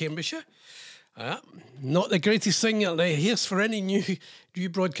Radio Cambridgeshire. Not the greatest thing. Here's for any new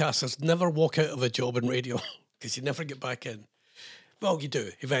broadcasters: never walk out of a job in radio because you never get back in. Well, you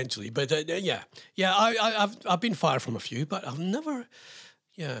do eventually, but I've been fired from a few, but I've never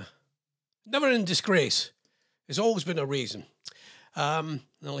in disgrace. There's always been a reason.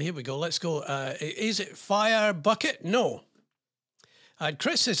 Well, here we go. Let's go. Is it Fire Bucket? No. And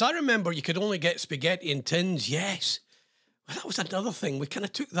Chris says, I remember you could only get spaghetti in tins. Yes. Well, that was another thing. We kind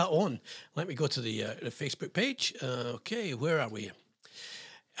of took that on. Let me go to the Facebook page. Okay, where are we?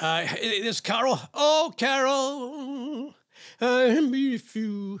 There's Carol. Oh, Carol.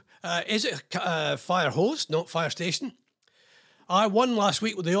 Is it fire hose, not fire station? I won last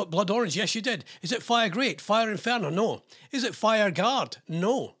week with the Blood Orange. Yes, you did. Is it Fire Great? Fire Inferno? No. Is it Fire Guard?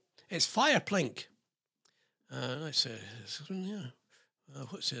 No. It's Fire Plink. Let's see.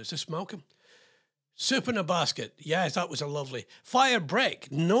 What's it? Is this Malcolm? Soup in a Basket. Yes, that was a lovely. Fire Brick.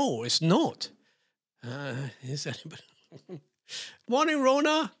 No, it's not. Is anybody? Morning,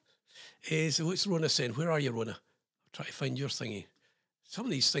 Rona. What's Rona saying? Where are you, Rona? I'll try to find your thingy. Some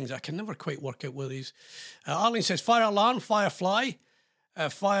of these things I can never quite work out with these. Arlene says fire alarm, firefly,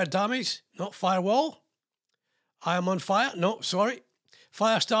 fire damage, not firewall. I am on fire. No, sorry.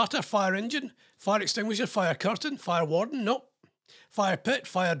 Fire starter, fire engine, fire extinguisher, fire curtain, fire warden. No. Fire pit,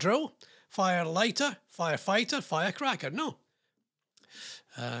 fire drill, fire lighter, firefighter, firecracker. No.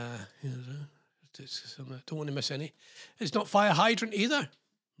 Don't want to miss any. It's not fire hydrant either.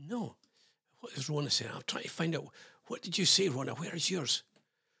 No. What is Rona saying? I'm trying to find out. What did you say, Rona? Where is yours?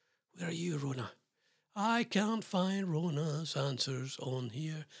 Where are you, Rona? I can't find Rona's answers on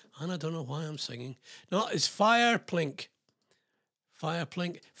here, and I don't know why I'm singing. No, it's Fire Plink. Fire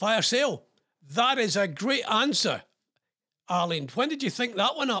Plink. Fire Sale. That is a great answer, Arlene. When did you think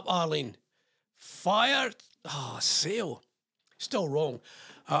that one up, Arlene? Fire Sale. Still wrong.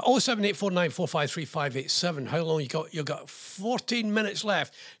 07849453587. How long you got? You got 14 minutes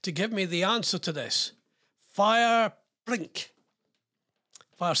left to give me the answer to this. Fire Blink.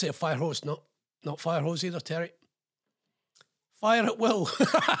 Fire Sale, fire hose. No, not fire hose either, Terry. Fire at will.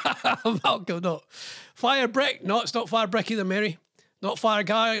 Malcolm, no. Fire brick. No, it's not fire brick either, Mary. Not fire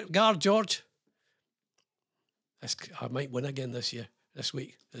guard, George. I might win again this year. This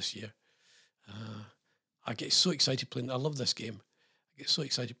year. I get so excited playing it. I love this game. I get so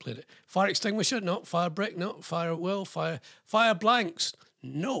excited playing it. Fire extinguisher. No. Fire brick. No. Fire at will. Fire blanks.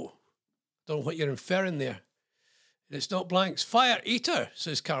 No. Don't know what you're inferring there. It's not blanks. Fire eater,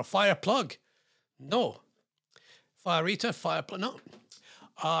 says Carl. Fire plug. No. Fire eater, fire plug. No.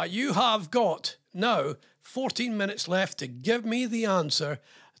 You have got now 14 minutes left to give me the answer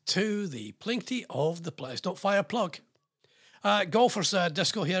to the plenty of the place. Not fire plug. Golfers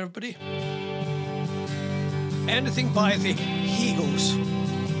disco here, everybody. Anything by the Eagles.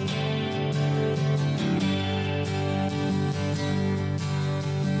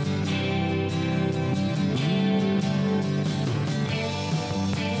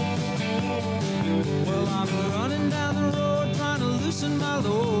 My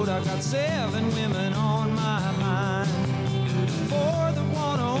load, I got 7 women on my mind. 4 that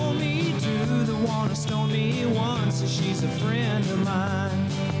wanna own me, 2 that wanna stone me, 1 says she's a friend of mine.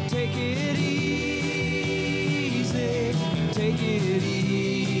 Take it easy, take it easy.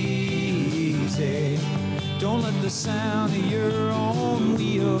 Don't let the sound of your own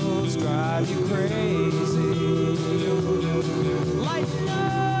wheels drive you crazy. Lighten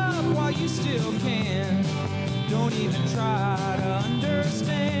up while you still can. Don't even try to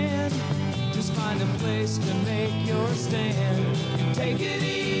understand. Just find a place to make your stand. Take it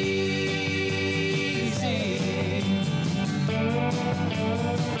easy.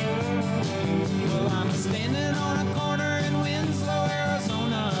 Well, I'm standing on a corner in Winslow,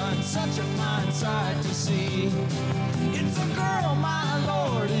 Arizona, and such a fine sight to see. It's a girl, my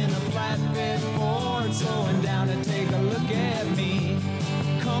lord, in a flatbed Ford, slowing down to take a look at me.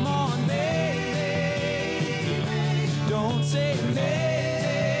 Come on, baby. Don't say maybe.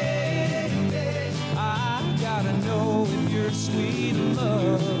 I gotta know if your sweet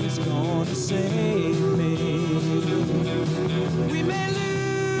love is gonna save me. We may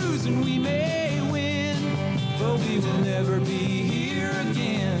lose and we may win, but we will never be here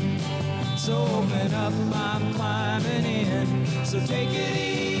again. So open up, I'm climbing in. So take it easy.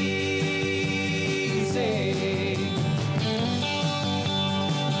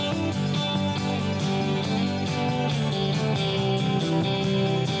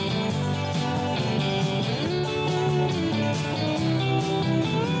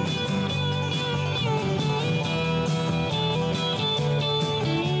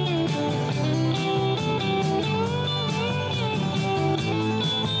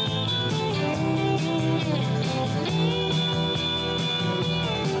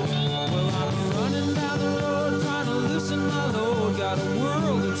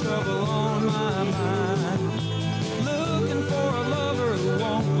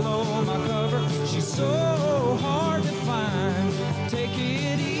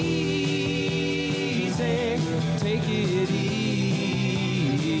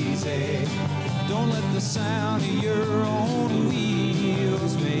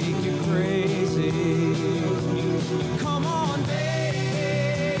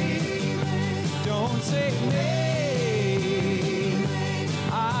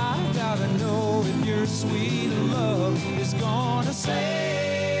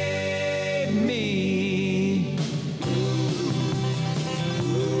 hit me.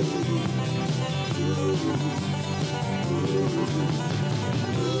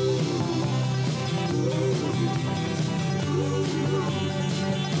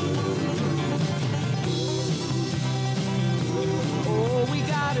 Oh, we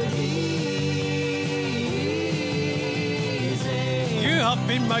got it easy. You have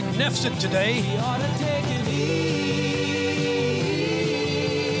been magnificent today. We ought to take it easy.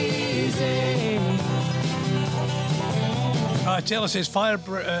 Taylor says fire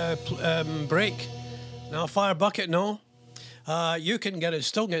break. No, fire bucket, no. You can get it,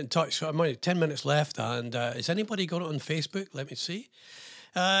 still get in touch. So I'm only 10 minutes left. And has anybody got it on Facebook? Let me see.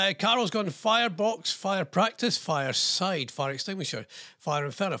 Carol's gone firebox, fire practice, fire side, fire extinguisher, fire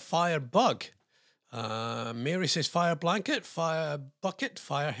inferno, fire bug. Mary says fire blanket, fire bucket,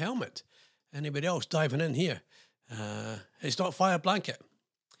 fire helmet. Anybody else diving in here? It's not fire blanket.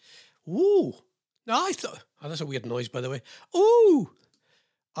 Ooh. No, I thought... Oh, that's a weird noise, by the way. Ooh.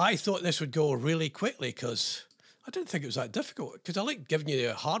 I thought this would go really quickly because I didn't think it was that difficult because I like giving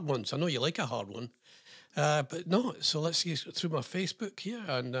you hard ones. I know you like a hard one. But no, so let's see through my Facebook here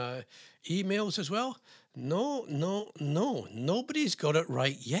and emails as well. No. Nobody's got it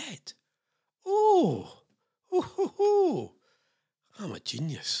right yet. Oh. I'm a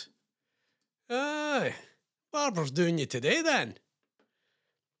genius. Aye. Barbour's doing you today then.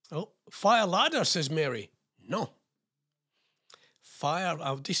 Oh, fire ladder, says Mary. No. Fire,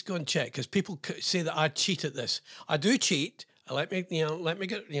 I'll just go and check because people say that I cheat at this. I do cheat. Let me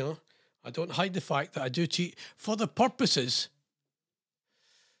get, I don't hide the fact that I do cheat for the purposes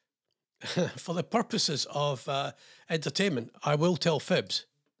of entertainment. I will tell fibs.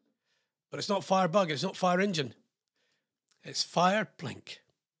 But it's not fire bug, it's not fire engine. It's fire blink.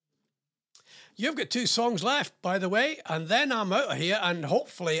 You've got 2 songs left, by the way, and then I'm out of here, and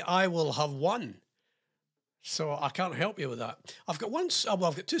hopefully I will have won. So I can't help you with that. I've got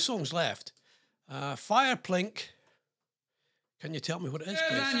 2 songs left. Fire blink. Can you tell me what it is,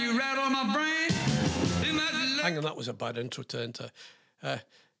 please? You rattle my brain. Hang on, that was a bad intro to enter.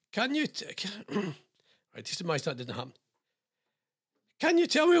 Can you... right, just imagine that didn't happen. Can you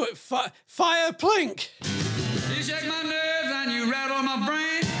tell me what fire blink? You shake my nerves and you rattle my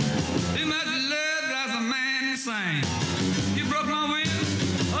brain. Too much love drives a man insane. You broke my will,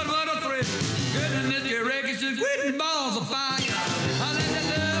 what a thrill. Goodness, your wreckage just quitting balls of fire. I let that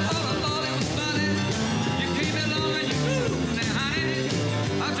love, all I thought it was funny. You keep it long and you moved and honey.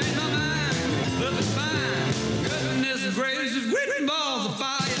 I changed my mind, look it's fine. Goodness gracious, quitting balls of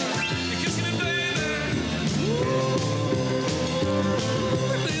fire. You kiss me, baby. Ooh,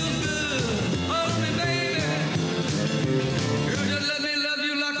 it feels good. Hold me, baby. Girl, just let me love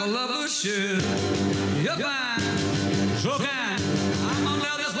you like a lover should. You're fine, so kind. I'm gonna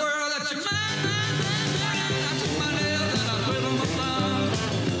tell this world that you're mine. I took my nails and I put on my thumb.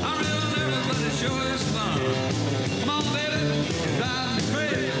 I'm real nervous, but it sure is fun. Come on, baby, you drive me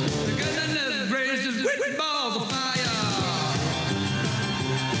crazy. The goodness gracious, quick balls of fire.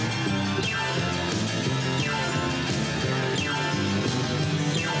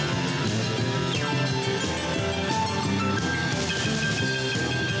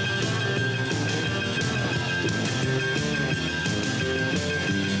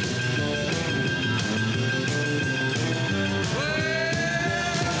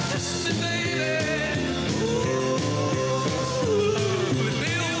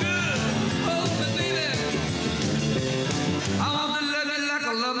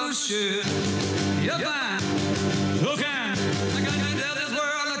 Should. You're fine, so kind. I got to tell this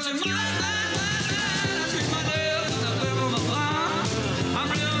world that you're mine. I treat my nails and I flip on my thumb. I'm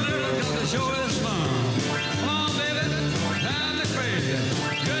real nervous because the show is fun. Come on, baby, drive me crazy.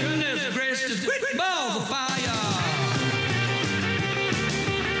 Goodness gracious, quick balls of fire.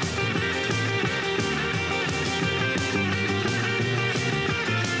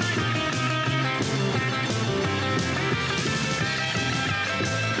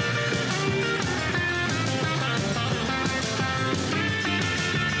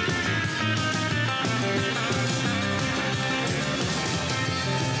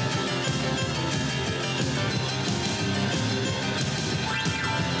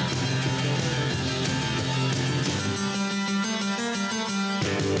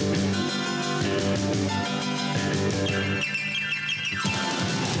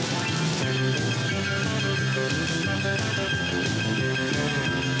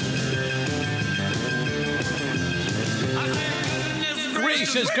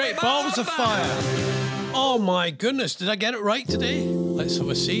 Gracious, great balls of fire. Oh my goodness, did I get it right today? Let's have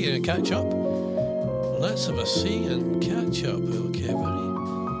a see and catch up. Let's have a see and catch up. Okay, buddy.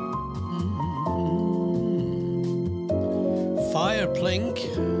 fire plink.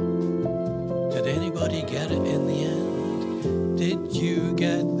 Did anybody get it in the end? Did you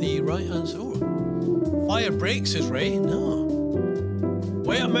get the right answer? Oh, fire breaks, says Ray. No.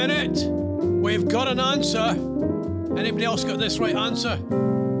 Wait a minute. We've got an answer. Anybody else got this right answer?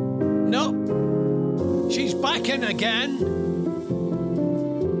 No. She's back in again.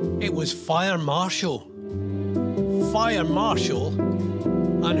 It was Fire Marshal. Fire Marshal.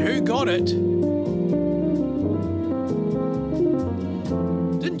 And who got it?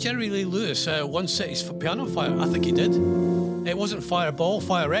 Didn't Jerry Lee Lewis won cities for piano fire? I think he did. It wasn't Fireball,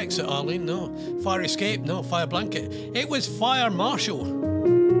 Fire Exit, Arlene, no. Fire Escape, no. Fire Blanket. It was Fire Marshal.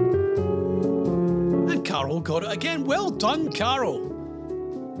 And Carol got it again. Well done, Carol.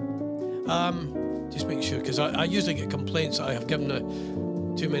 Just make sure, because I usually get complaints that I have given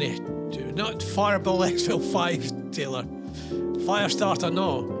too many. Not Fireball Exfil 5, Taylor. Firestarter,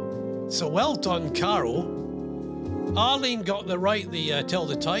 no. So well done, Carol. Arlene got the Tell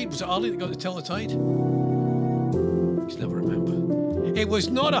the Tide. Was it Arlene that got the Tell the Tide? I just never remember. It was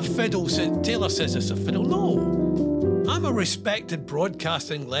not a fiddle. Taylor says it's a fiddle. No. I'm a respected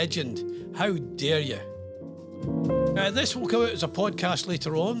broadcasting legend. How dare you? This will come out as a podcast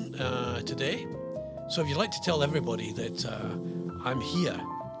later on today. So if you'd like to tell everybody that I'm here,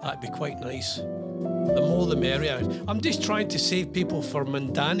 that'd be quite nice. The more the merrier. I'm just trying to save people for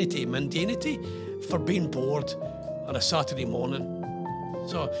mundanity, for being bored on a Saturday morning.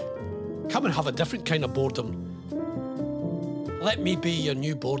 So come and have a different kind of boredom. Let me be your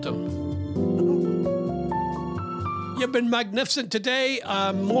new boredom. You've been magnificent today.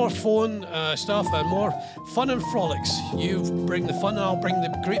 More phone stuff and more fun and frolics. You bring the fun and I'll bring the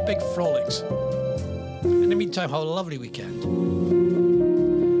great big frolics. In the meantime, have a lovely weekend.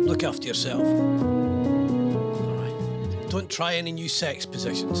 Look after yourself. All right. Don't try any new sex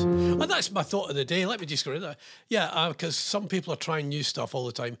positions. And that's my thought of the day. Let me just go into that. Yeah, because some people are trying new stuff all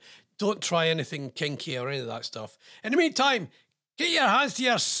the time. Don't try anything kinky or any of that stuff. In the meantime, get your hands to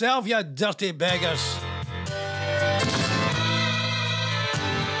yourself, you dirty beggars.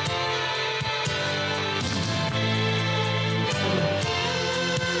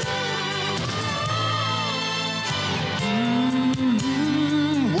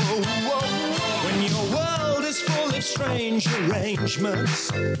 Strange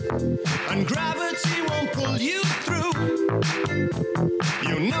arrangements and gravity won't pull you through.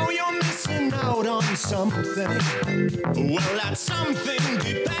 You know you're missing out on something. Well, that something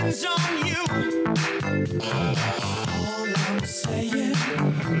depends on you. All I'm saying,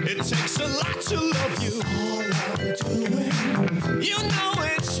 it takes a lot to love you. All I'm doing, you know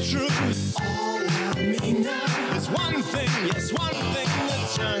it's true. All I mean now is one thing, yes, one thing that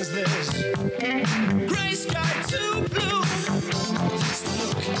turns this gray sky to blue. That's the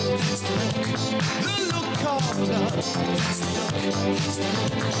look, that's the look, the look of love. That's the look, that's the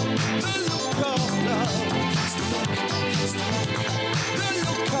look, the look of love. That's the look, that's the look, the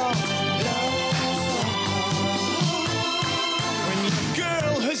look of love. When your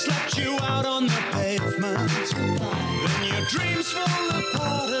girl has left you out on the pavement, then your dreams fall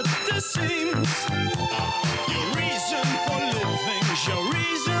apart at the seams. Your reason for living, your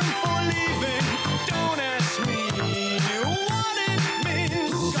reason for leaving. Don't ask me what it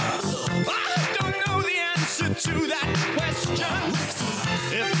means. I don't know the answer to that question.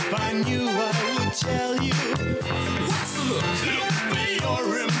 If I knew, I would tell you. What's the look? Look for your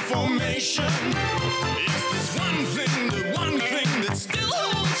information. Is this one thing, the one thing that still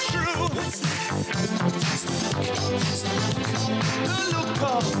holds true? The look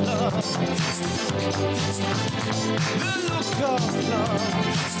of love. The look of love.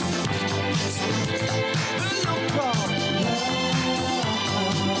 The look of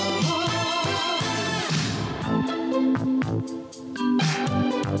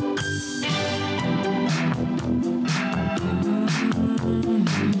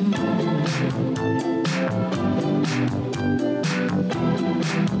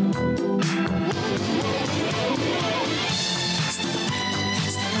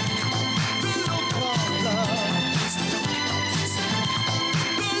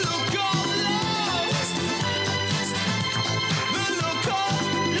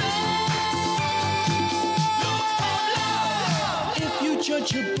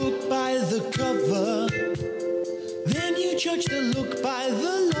judge a book by the cover, then you judge the look by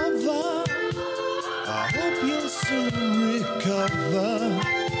the lover. I hope you'll soon recover. Me,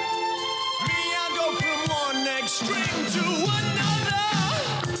 I go from one extreme to another.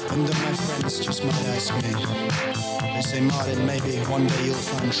 And then my friends just might ask me, they say, Martin, maybe one day you'll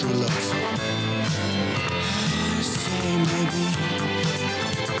find true love. I say maybe,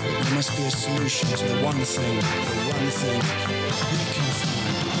 but no must be a solution to the one thing we can